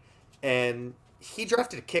 2015, and he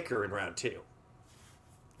drafted a kicker in round 2.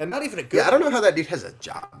 And not even a good I don't know how that dude has a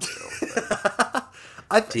job,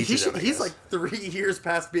 he's like 3 years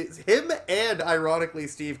past him and, ironically,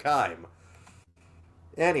 Steve Keim.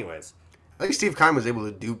 Anyways. I think Steve Keim was able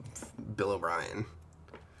to do Bill O'Brien.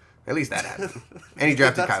 At least that happened. And he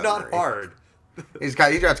drafted Kyler Murray. That's not hard. He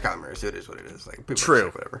drafted Kyler Murray, so it is what it is. Like,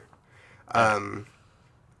 true. Whatever. I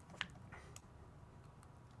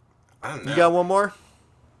don't know. You got one more?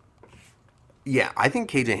 Yeah, I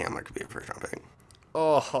think KJ Hamler could be a first-round pick.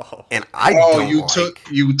 Oh. And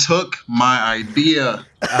you took my idea.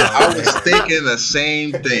 I was thinking the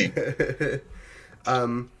same thing.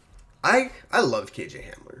 I loved KJ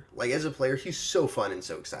Hamler. Like, as a player, he's so fun and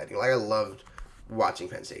so exciting. Like, I loved watching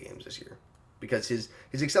Penn State games this year because his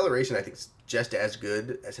acceleration, I think, is just as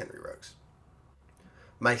good as Henry Ruggs.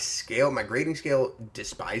 My grading scale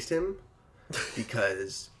despised him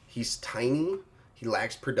because he's tiny, he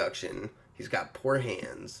lacks production, he's got poor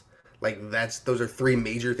hands. Like, those are 3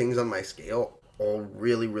 major things on my scale. All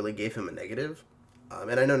really, really gave him a negative.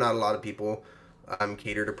 And I know not a lot of people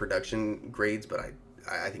cater to production grades, but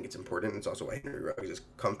I think it's important. It's also why Henry Ruggs is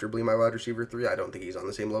comfortably my wide receiver 3. I don't think he's on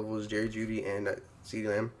the same level as Jerry Jeudy and CeeDee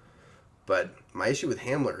Lamb. But my issue with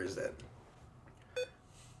Hamler is that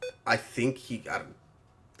I think he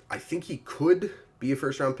could be a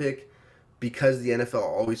first-round pick because the NFL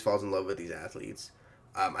always falls in love with these athletes.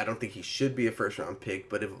 I don't think he should be a first-round pick,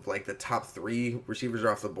 but if like the top 3 receivers are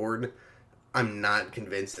off the board, I'm not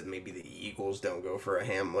convinced that maybe the Eagles don't go for a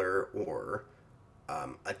Hamler or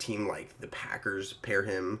a team like the Packers pair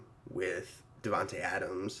him with Devontae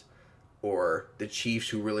Adams, or the Chiefs,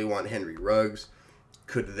 who really want Henry Ruggs,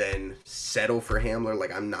 could then settle for Hamler.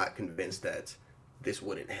 Like, I'm not convinced that this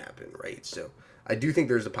wouldn't happen, right? So I do think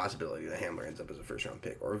there's a possibility that Hamler ends up as a first-round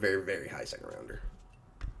pick or a very, very high second-rounder.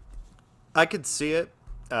 I could see it.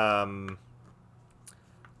 I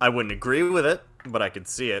wouldn't agree with it, but I could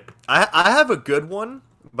see it. I have a good one,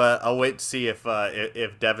 but I'll wait to see if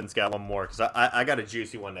Devin's got one more, because I got a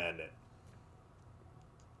juicy one to end it.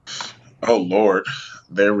 Oh, Lord.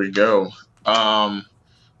 There we go.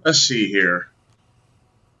 Let's see here.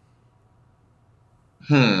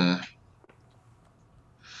 I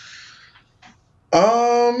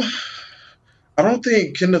don't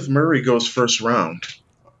think Kenneth Murray goes first round.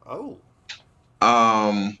 Oh.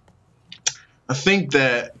 I think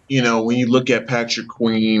that, when you look at Patrick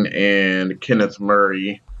Queen and Kenneth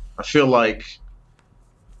Murray, I feel like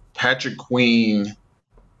Patrick Queen,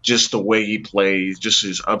 just the way he plays, just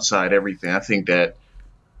his upside, everything, I think that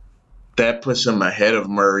puts him ahead of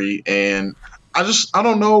Murray. And I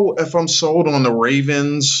don't know if I'm sold on the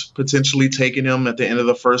Ravens potentially taking him at the end of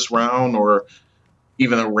the first round, or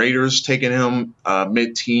even the Raiders taking him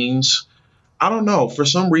mid-teens. I don't know. For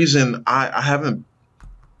some reason, I haven't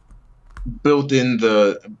gave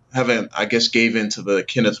into the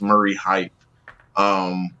Kenneth Murray hype.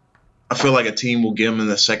 I feel like a team will get him in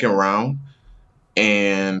the second round,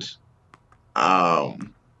 and I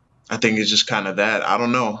think it's just kind of that. I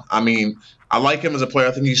don't know. I mean, I like him as a player.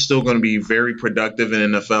 I think he's still going to be very productive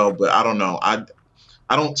in NFL, but I don't know. I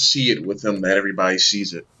don't see it with him that everybody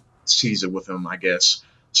sees it with him, I guess.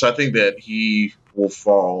 So I think that he will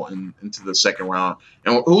fall into the second round.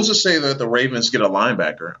 And who's to say that the Ravens get a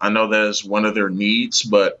linebacker? I know that is one of their needs,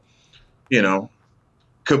 but they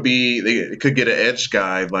could get an edge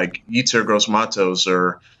guy like Yetur Gross-Matos,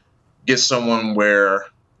 or get someone where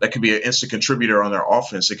that could be an instant contributor on their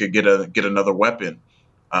offense. They could get another weapon.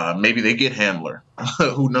 Maybe they get Hamler.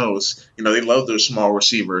 Who knows? They love their small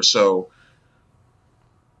receivers. So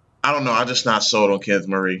I don't know. I'm just not sold on Kenneth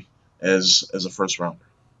Murray as a first rounder.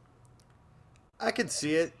 I could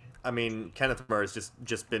see it. I mean, Kenneth Murray's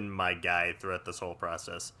just been my guy throughout this whole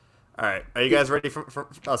process. All right, are you guys ready for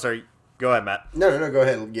oh, sorry. Go ahead, Matt. No, go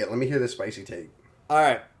ahead. Yeah, let me hear this spicy take. All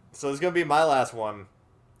right, so this is going to be my last one.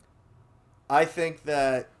 I think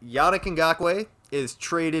that Yannick Ngakoue is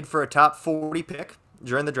traded for a top 40 pick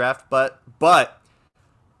during the draft, but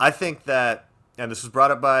I think that, and this was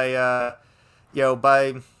brought up by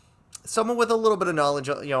by someone with a little bit of knowledge,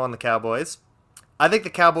 on the Cowboys. I think the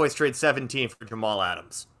Cowboys trade 17 for Jamal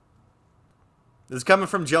Adams. This is coming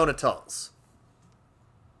from Jonah Tulls.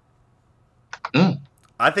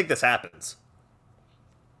 I think this happens.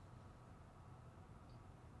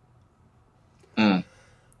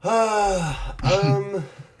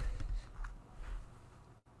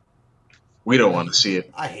 We don't want to see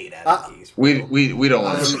it. I hate Adam Gase. We don't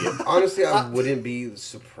want to see it. Honestly, I wouldn't be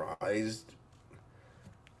surprised.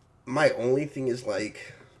 My only thing is,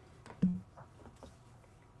 like,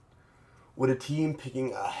 would a team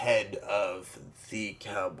picking ahead of the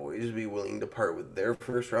Cowboys be willing to part with their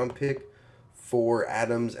first round pick for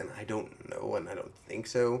Adams? And I don't know, and I don't think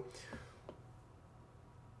so.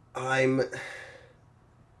 I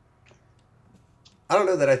don't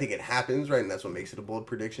know that I think it happens, right? And that's what makes it a bold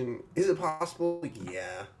prediction. Is it possible?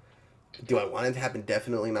 Yeah. Do I want it to happen?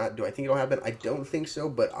 Definitely not. Do I think it'll happen? I don't think so,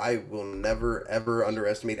 but I will never, ever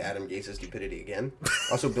underestimate Adam Gase's stupidity again.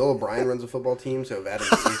 Also, Bill O'Brien runs a football team, so if Adam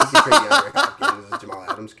Gase could trade DeAndre Hopkins, Jamal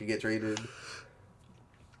Adams could get traded.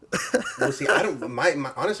 We'll see.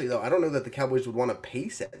 Honestly, though, I don't know that the Cowboys would want to pay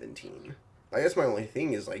 17. I guess my only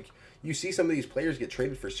thing is, like, you see some of these players get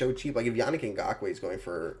traded for so cheap. Like, if Yannick Ngakoue is going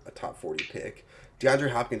for a top 40 pick,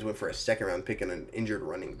 DeAndre Hopkins went for a second-round pick and an injured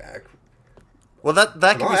running back. Well, that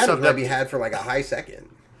can be something that be had for like a high second.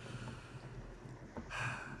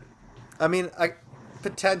 I mean,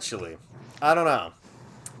 potentially. I don't know.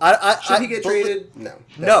 Should he get traded? No.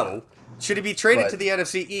 No. Should he be traded to the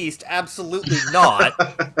NFC East? Absolutely not.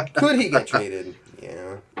 Could he get traded?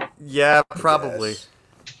 Yeah. Yeah, probably. Yes.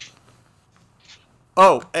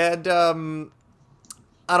 Oh, and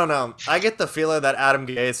I don't know. I get the feeling that Adam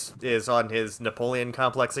Gase is on his Napoleon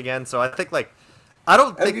complex again. So I think I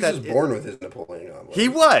don't think that he was born with his Napoleon complex. He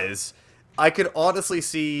was. I could honestly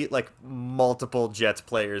see multiple Jets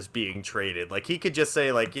players being traded. Like he could just say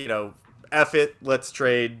F it, let's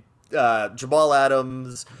trade Jamal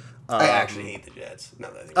Adams. I actually hate the Jets.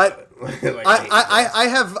 Now that I think about it.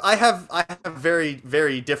 I have very,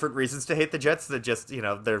 very different reasons to hate the Jets than just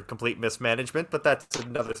their complete mismanagement. But that's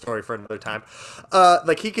another story for another time.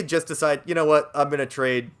 He could just decide, you know what, I'm gonna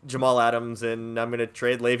trade Jamal Adams and I'm gonna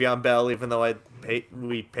trade Le'Veon Bell, even though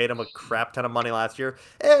we paid him a crap ton of money last year.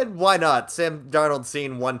 And why not? Sam Darnold's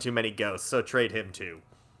seen one too many ghosts, so trade him too.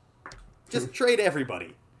 Just trade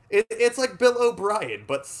everybody. It's like Bill O'Brien,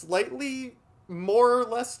 but slightly more or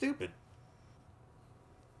less stupid.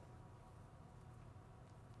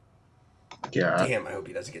 Yeah. Damn, I hope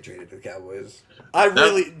he doesn't get traded to the Cowboys.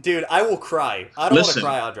 Dude, I will cry. I don't want to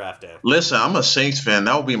cry on draft day. Listen, I'm a Saints fan.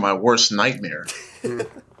 That would be my worst nightmare.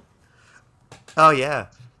 Oh, yeah.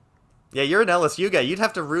 Yeah, you're an LSU guy. You'd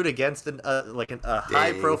have to root against a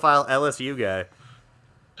high-profile LSU guy.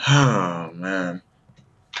 Oh, man.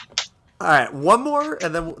 All right, one more,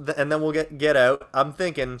 and then we'll get out. I'm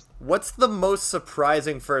thinking, what's the most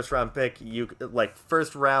surprising first round pick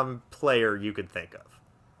first round player you could think of?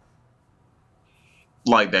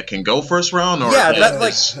 Like that can go first round, or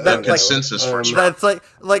that consensus first round. That's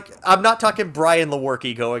like I'm not talking Brian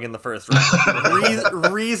Lewerke going in the first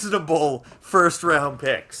round. Reasonable first round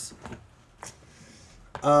picks.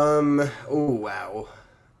 Oh wow,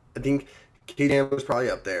 I think K-Dan was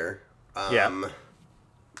probably up there. Yeah.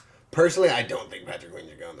 Personally, I don't think Patrick Queen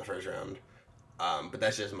should go in the first round, but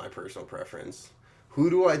that's just my personal preference. Who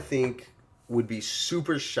do I think would be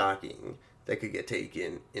super shocking that could get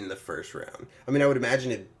taken in the first round? I mean, I would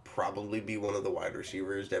imagine it'd probably be one of the wide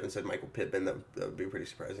receivers. Devin said Michael Pittman. That would be pretty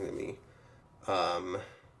surprising to me.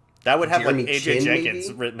 That would have Jeremy AJ Chin, Jenkins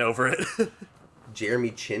maybe? written over it.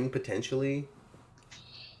 Jeremy Chin, potentially.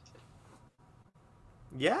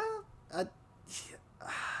 Yeah.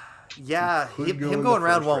 Yeah, him going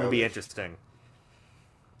round one would be interesting.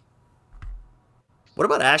 What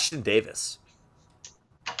about Ashton Davis?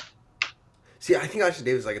 See, I think Ashton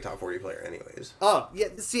Davis is like a top 40 player anyways. Oh, yeah.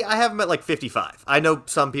 See, I have him at 55. I know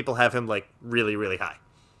some people have him really, really high.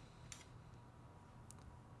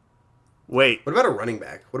 Wait. What about a running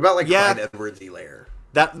back? What about Clyde Edwards-Helaire?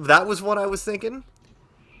 That was what I was thinking.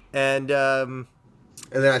 And then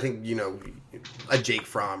I think, a Jake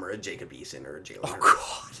Fromm or a Jacob Eason or a Jalen Hurts.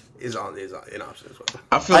 God. is an option as well.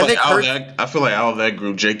 I feel like out of that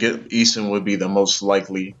group, Jacob Eason would be the most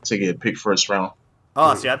likely to get picked first round.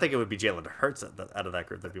 Oh, see, I think it would be Jalen Hurts out of that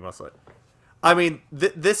group. That'd be most likely. I mean,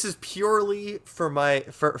 this is purely for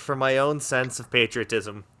my own sense of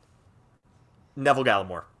patriotism. Neville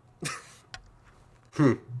Gallimore.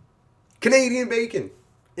 Canadian bacon.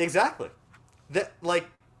 Exactly.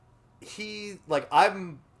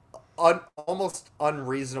 I'm almost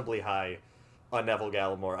unreasonably high on Neville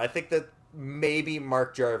Gallimore. I think that maybe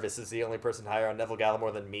Mark Jarvis is the only person higher on Neville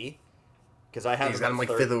Gallimore than me, because I have he's got him like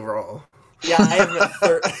 5th overall. Yeah, I have him at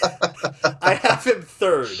third. I have him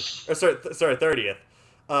third. Or sorry, 30th.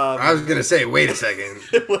 I was gonna say, wait a second.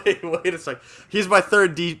 wait a second. He's my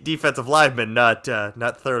third defensive lineman, not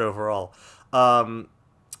third overall.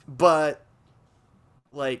 But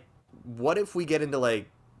like, what if we get into like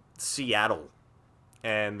Seattle,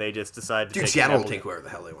 and they just decide to? Dude, Seattle will take whoever the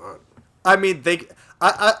hell they want. I mean,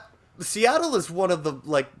 Seattle is one of the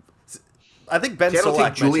like. I think Ben Seattle Solak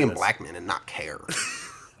take Julian mentioned this. Blackman and not care.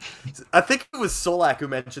 I think it was Solak who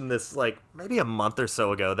mentioned this like maybe a month or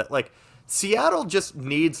so ago, that like Seattle just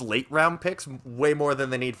needs late round picks way more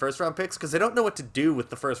than they need first round picks, because they don't know what to do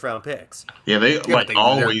with the first round picks. Yeah, they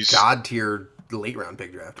always god tier late round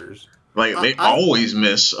pick drafters. Like they always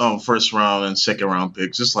miss first round and second round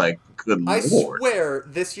picks. It's like, good I lord. swear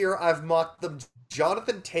this year I've mocked them: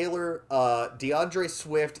 Jonathan Taylor, DeAndre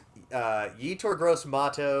Swift, Yetur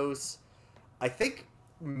Gross-Matos. I think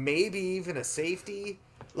maybe even a safety.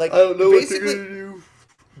 Like, I don't know what they're gonna do.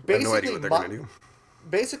 I have no idea what they're gonna do.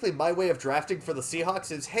 Basically, my way of drafting for the Seahawks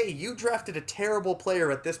is, hey, you drafted a terrible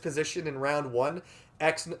player at this position in round 1,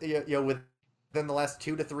 within the last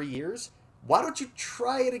 2 to 3 years. Why don't you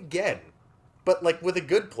try it again, but like with a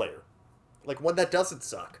good player, like one that doesn't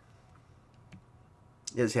suck?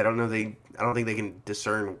 Yeah, see, I don't think they can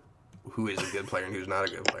discern who is a good player and who's not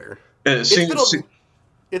a good player.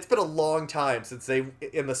 It's been a long time since they,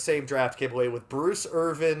 in the same draft, came away with Bruce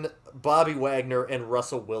Irvin, Bobby Wagner, and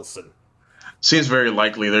Russell Wilson. Seems very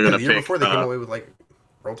likely they're going to pick. The year before, they came away with like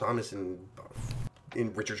Earl Thomas and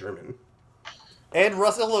Richard Sherman and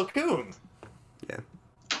Russell Okung. Yeah,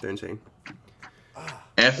 they're insane.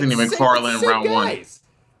 Anthony McFarland, round guys.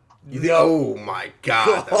 1. Oh my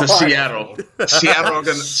god! To Seattle.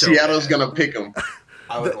 Seattle's going to pick him.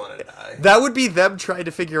 I would want to die. That would be them trying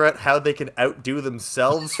to figure out how they can outdo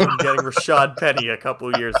themselves from getting Rashad Penny a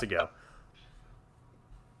couple of years ago.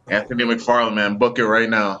 Anthony McFarland, man, book it right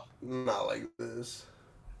now. Not like this.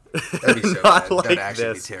 That'd be so bad. That'd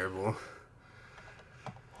actually be terrible.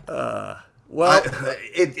 Well,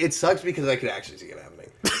 it sucks because I could actually see it happening.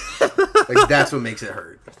 Like, that's what makes it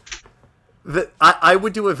hurt. I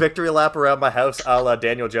would do a victory lap around my house, a la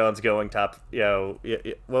Daniel Jones going top. What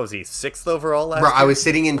was he, 6th overall last year? I was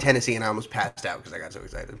sitting in Tennessee and I almost passed out because I got so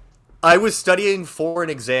excited. I was studying for an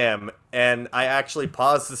exam, and I actually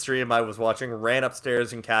paused the stream I was watching, ran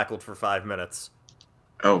upstairs, and cackled for 5 minutes.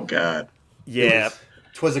 Oh, God. Yeah.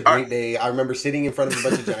 It was a great day. I remember sitting in front of a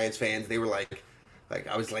bunch of Giants fans. They were like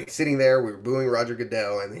I was like sitting there. We were booing Roger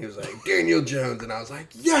Goodell, and he was like, Daniel Jones. And I was like,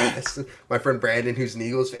 yes. And my friend Brandon, who's an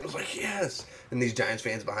Eagles fan, was like, yes. And these Giants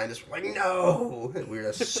fans behind us were like, no. And we were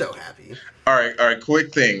just so happy. All right.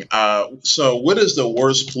 Quick thing. So what is the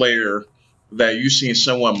worst player that you've seen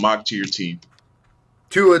someone mock to your team?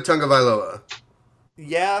 Tua Tagovailoa.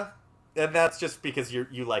 Yeah. And that's just because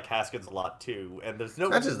you like Haskins a lot too, and there's no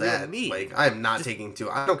not just real that. need. Like, I am not taking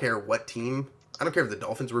Tua. I don't care what team. I don't care if the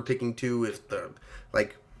Dolphins were picking Tua.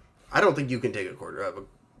 I don't think you can take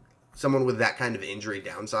someone with that kind of injury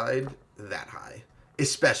downside that high,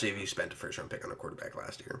 especially if you spent a first round pick on a quarterback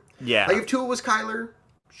last year. Yeah. Like if Tua was Kyler,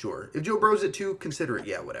 sure. If Joe Burrow's at 2, consider it.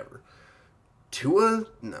 Yeah, whatever. Tua,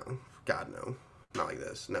 no. God, no. Not like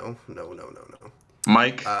this. No.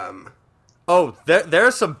 Mike. Oh, there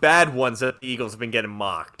are some bad ones that the Eagles have been getting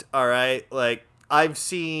mocked. All right, like I've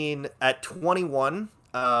seen at 21.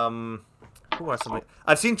 Who are some?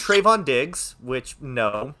 I've seen Trayvon Diggs, which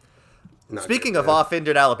no. Not Speaking good, of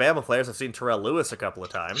off-injured Alabama players, I've seen Terrell Lewis a couple of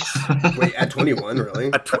times. Wait, at 21,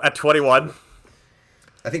 really? At 21.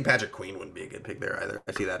 I think Patrick Queen wouldn't be a good pick there either.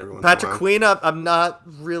 I see that every once Patrick in a while. Queen, I'm not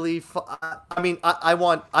really. I mean, I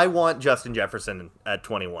want Justin Jefferson at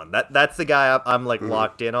 21. That's the guy I'm like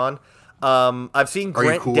locked in on. I've seen Grant.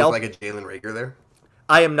 Are you cool with like a Jalen Reagor there?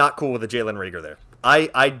 I am not cool with a Jalen Reagor there.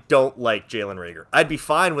 I don't like Jalen Reagor. I'd be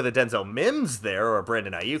fine with a Denzel Mims there or a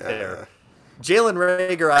Brandon Ayuk there. Jalen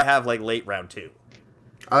Reagor, I have like late round 2.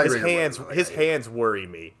 His hands worry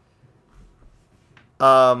me.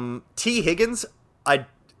 T. Higgins, I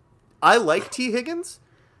like T. Higgins.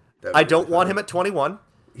 I don't want him at 21.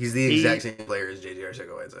 He's the exact same player as J.J.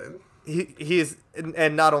 Arcega-Whiteside. He's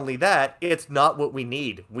and not only that, it's not what we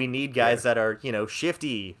need. We need guys that are,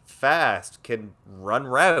 shifty, fast, can run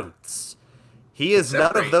routes. He is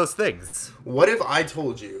none of those things. What if I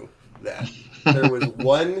told you that there was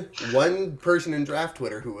one person in draft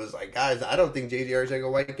Twitter who was like, guys, I don't think J.J.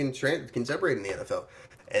 Arcega-White can separate in the NFL.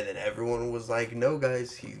 And then everyone was like, no,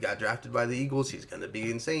 guys, he got drafted by the Eagles. He's going to be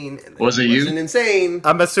insane. And was it you? Insane.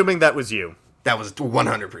 I'm assuming that was you. That was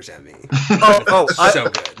 100% me. So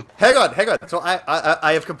good. Hang on. So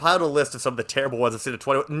I have compiled a list of some of the terrible ones I've seen at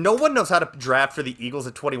 21. No one knows how to draft for the Eagles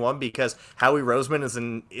at 21 because Howie Roseman is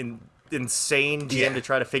an insane GM to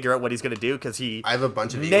try to figure out what he's going to do because I have a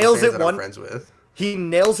bunch of Eagles fans that I'm friends with. He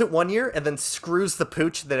nails it one year and then screws the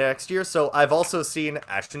pooch the next year. So I've also seen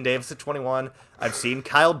Ashton Davis at 21. I've seen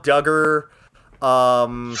Kyle Duggar.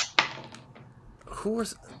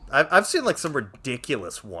 I've seen like some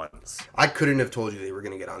ridiculous ones. I couldn't have told you they were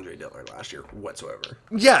going to get Andre Dillard last year whatsoever.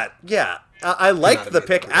 Yeah. I liked the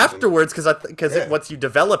pick afterwards because once you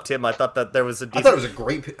developed him, I thought that there was a decent... I thought it was a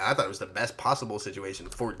great pick. I thought it was the best possible situation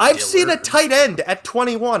for I've seen a tight end at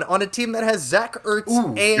 21 on a team that has Zach Ertz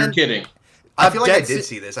and... You're kidding. I feel like I did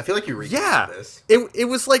see this. I feel like you read this. It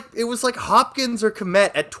was like Hopkins or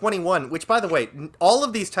Kmet at 21, which, by the way, all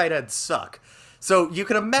of these tight ends suck. So you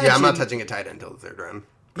can imagine... Yeah, I'm not touching a tight end until the third round.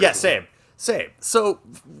 Yeah, same. So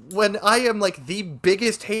when I am like the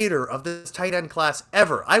biggest hater of this tight end class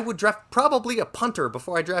ever, I would draft probably a punter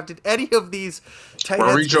before I drafted any of these tight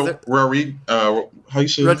ends. How you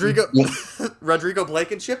say Rodrigo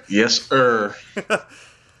Blankenship? Yes, sir.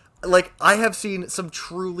 Like, I have seen some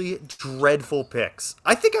truly dreadful picks.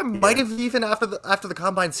 I think I might have even after the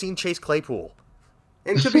combine seen Chase Claypool.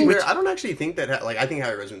 And to be fair, I don't actually think that. Like, I think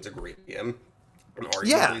Howie Roseman's a great GM, and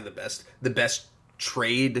arguably the best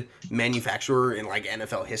trade manufacturer in like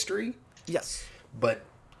NFL history. Yes, but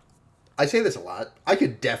I say this a lot. I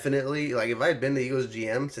could definitely if I had been the Eagles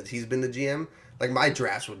GM since he's been the GM. Like, my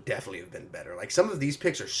drafts would definitely have been better. Like, some of these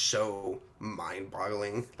picks are so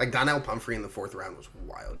mind-boggling. Like, Donnell Pumphrey in the 4th round was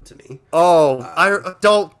wild to me. Oh,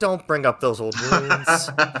 don't bring up those old wounds.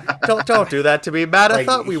 don't do that to me, Matt. I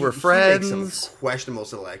thought we were friends. He makes some questionable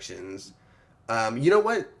selections. You know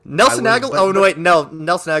what? Nelson Aguilar.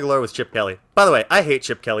 Nelson Aguilar was Chip Kelly. By the way, I hate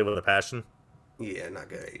Chip Kelly with a passion. Yeah, not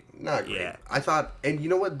great. Not great. Yeah. I thought, and you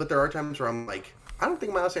know what? But there are times where I'm like, I don't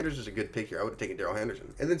think Miles Sanders is a good pick here. I would have taken Darrell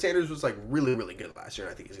Henderson. And then Sanders was like really, really good last year,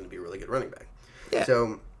 and I think he's going to be a really good running back. Yeah.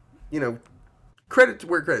 So, credit to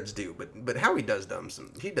where credit's due, but Howie does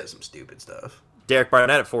some stupid stuff. Derek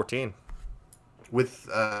Barnett at 14. With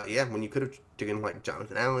when you could have taken like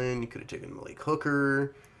Jonathan Allen, you could have taken Malik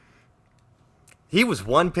Hooker. He was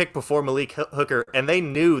one pick before Malik Hooker, and they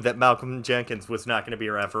knew that Malcolm Jenkins was not going to be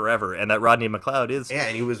around forever, and that Rodney McLeod is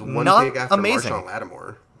and he was one pick after Marshawn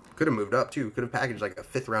Lattimore. Could have moved up, too. Could have packaged like a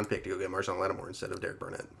 5th-round pick to go get Marshawn Lattimore instead of Derek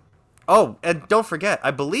Barnett. Oh, and don't forget,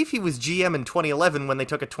 I believe he was GM in 2011 when they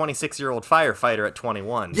took a 26-year-old firefighter at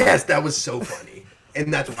 21. Yes, that was so funny.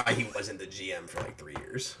 And that's why he wasn't the GM for like 3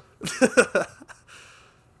 years.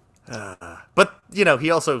 But,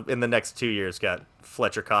 he also, in the next 2 years, got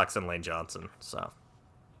Fletcher Cox and Lane Johnson, so...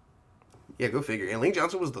 Yeah, go figure. And Lane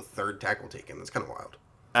Johnson was the 3rd tackle taken. That's kind of wild.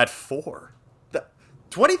 At 4?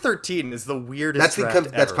 2013 is the weirdest draft ever.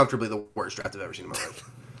 That's comfortably the worst draft I've ever seen in my life.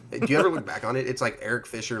 Do you ever look back on it? It's like Eric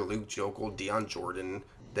Fisher, Luke Jokel, Deion Jordan,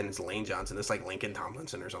 then it's Lane Johnson. It's like Lincoln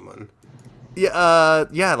Tomlinson or someone.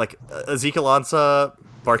 Yeah, like Ezekiel Ansah,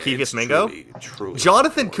 Barkevius Mingo. Truly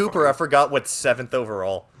Jonathan Cooper, I forgot what's 7th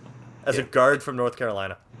overall as a guard from North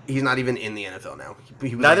Carolina. He's not even in the NFL now.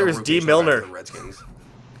 He was Neither is D. Milner. The Redskins.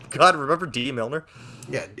 God, remember D. Milner?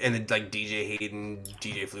 Yeah, and then like DJ Hayden,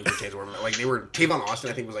 DJ Fluker, Chase Warman, like they were Tavon Austin.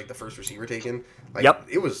 I think was like the first receiver taken. Like, yep,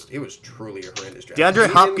 it was truly a horrendous draft.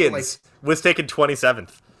 DeAndre Hopkins was taken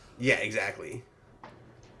 27th. Yeah, exactly.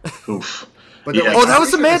 Oof. But yeah, that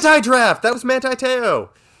was the Manti draft. That was Manti Te'o.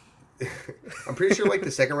 I'm pretty sure like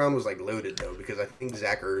the second round was like loaded though because I think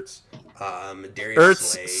Zach Ertz, Darius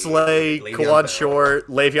Slay, Kawan Short,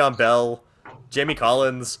 Le'Veon Bell, Jamie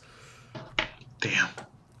Collins. Damn.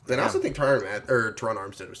 Then I also think Teron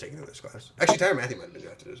Armstead was taken in this class. Actually, Tyrann Mathieu might have been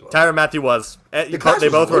drafted as well. Tyrann Mathieu was. They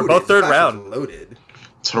both were both 3rd round. Loaded.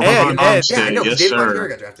 Teron Armstead, David yes, Montgomery sir.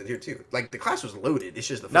 got drafted here too. Like the class was loaded. It's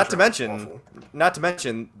just the first not to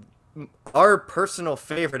mention, our personal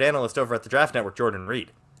favorite analyst over at the Draft Network, Jordan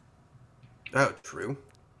Reed. Oh, true.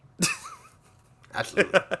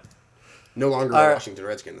 Absolutely. No longer a Washington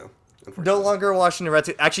Redskin though. No longer a Washington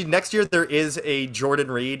Redskins. Actually, next year there is a Jordan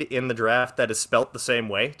Reed in the draft that is spelt the same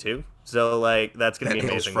way too. So like that's going to be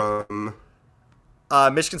amazing. From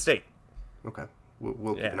Michigan State. Okay.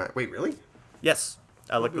 Wait, really? Yes,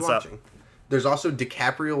 I looked this up. There's also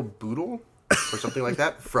DiCaprio Boodle or something like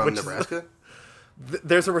that from Nebraska.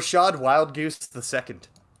 There's a Rashad Wild Goose the second.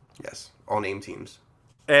 Yes, all name teams.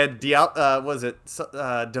 And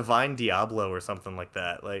Divine Diablo or something like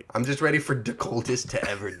that. Like, I'm just ready for DeColtis to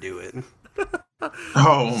ever do it.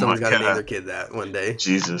 Oh Someone's my got to name god, their kid that one day.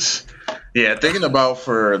 Jesus. Yeah, thinking about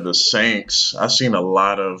for the Saints, I've seen a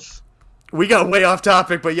lot of. We got way off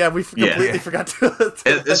topic, but yeah, we completely forgot to.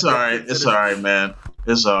 It's all right. It's all right, man.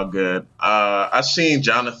 It's all good. I've seen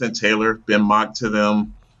Jonathan Taylor been mocked to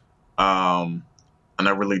them, and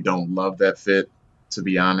I really don't love that fit, to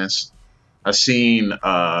be honest. I've seen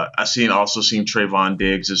also seen Trayvon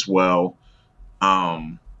Diggs as well.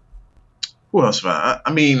 Who else?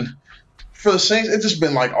 I mean, for the Saints, it's just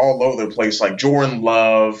been like all over the place. Like Jordan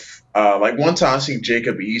Love. Like one time I seen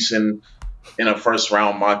Jacob Eason in a first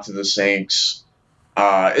round mock to the Saints.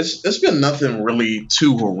 It's been nothing really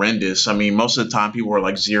too horrendous. I mean, most of the time people are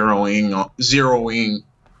like zeroing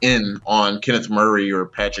in on Kenneth Murray or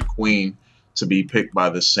Patrick Queen to be picked by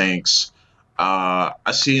the Saints.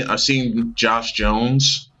 I've seen Josh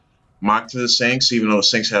Jones mocked to the Saints, even though the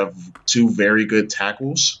Saints have two very good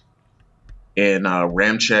tackles in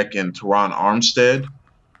Ramczyk and Teron Armstead.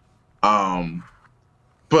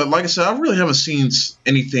 But like I said, I really haven't seen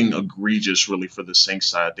anything egregious really for the Saints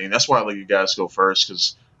side thing. That's why I let you guys go first,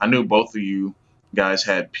 because I knew both of you guys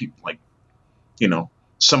had people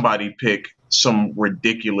somebody pick some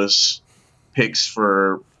ridiculous picks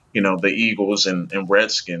for the Eagles and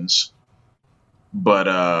Redskins.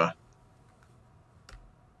 But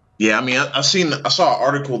yeah, I mean, I saw an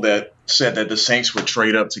article that said that the Saints would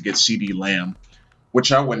trade up to get CeeDee Lamb,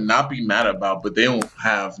 which I would not be mad about, but they don't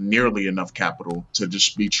have nearly enough capital to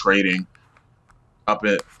just be trading up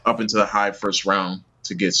into the high first round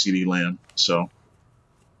to get CeeDee Lamb. So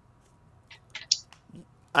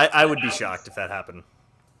I would be shocked if that happened.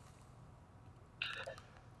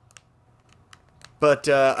 But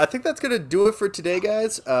I think that's going to do it for today,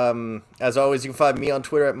 guys. As always, you can find me on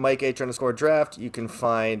Twitter at MikeH_draft. You can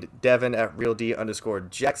find Devin at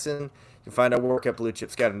RealD_Jackson. You can find our work at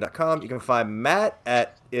BluechipScouting.com. You can find Matt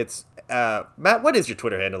at Matt, what is your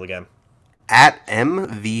Twitter handle again? At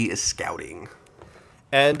MV Scouting.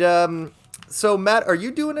 And so, Matt, are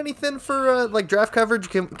you doing anything for like draft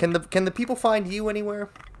coverage? Can the people find you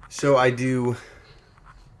anywhere? So I do.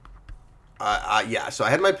 Yeah, so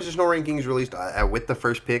I had my positional rankings released with the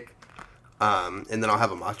first pick, and then I'll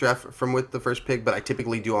have a mock draft from with the first pick, but I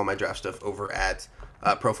typically do all my draft stuff over at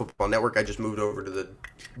Pro Football Network. I just moved over to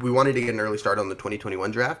we wanted to get an early start on the 2021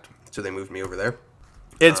 draft, so they moved me over there.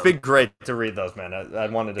 It's been great to read those, man. I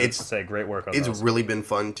wanted to say great work on those. It's really been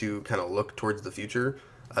fun to kind of look towards the future.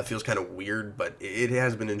 Feels kind of weird, but it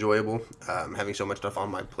has been enjoyable, having so much stuff on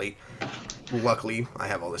my plate. Luckily, I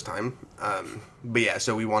have all this time. But yeah,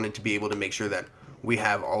 so we wanted to be able to make sure that we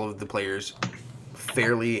have all of the players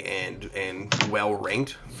fairly and well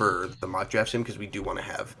ranked for the mock draft sim, because we do want to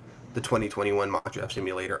have the 2021 mock draft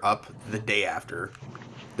simulator up the day after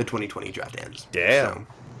the 2020 draft ends. Damn. So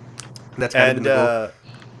that's kind of the goal.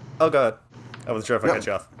 Oh, God. I wasn't sure if I cut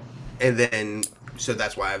you off. And then, so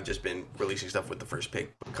that's why I've just been releasing stuff with the first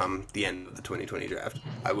pick. Come the end of the 2020 draft,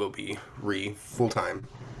 I will be full-time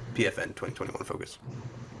PFN 2021 focus.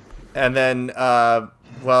 And then,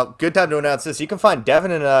 good time to announce this. You can find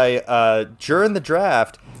Devin and I during the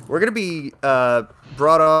draft. We're going to be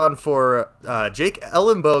brought on for Jake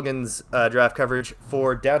Ellenbogen's draft coverage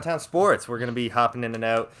for Downtown Sports. We're going to be hopping in and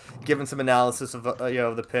out, giving some analysis of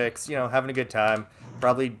the picks, having a good time,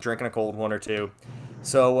 probably drinking a cold one or two.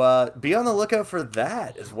 So be on the lookout for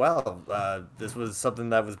that as well. This was something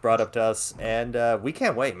that was brought up to us, and we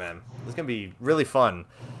can't wait, man. It's going to be really fun.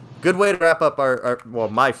 Good way to wrap up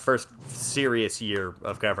my first serious year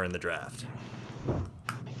of covering the draft.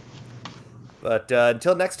 But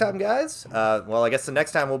until next time, guys, I guess the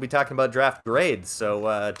next time we'll be talking about draft grades,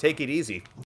 so take it easy.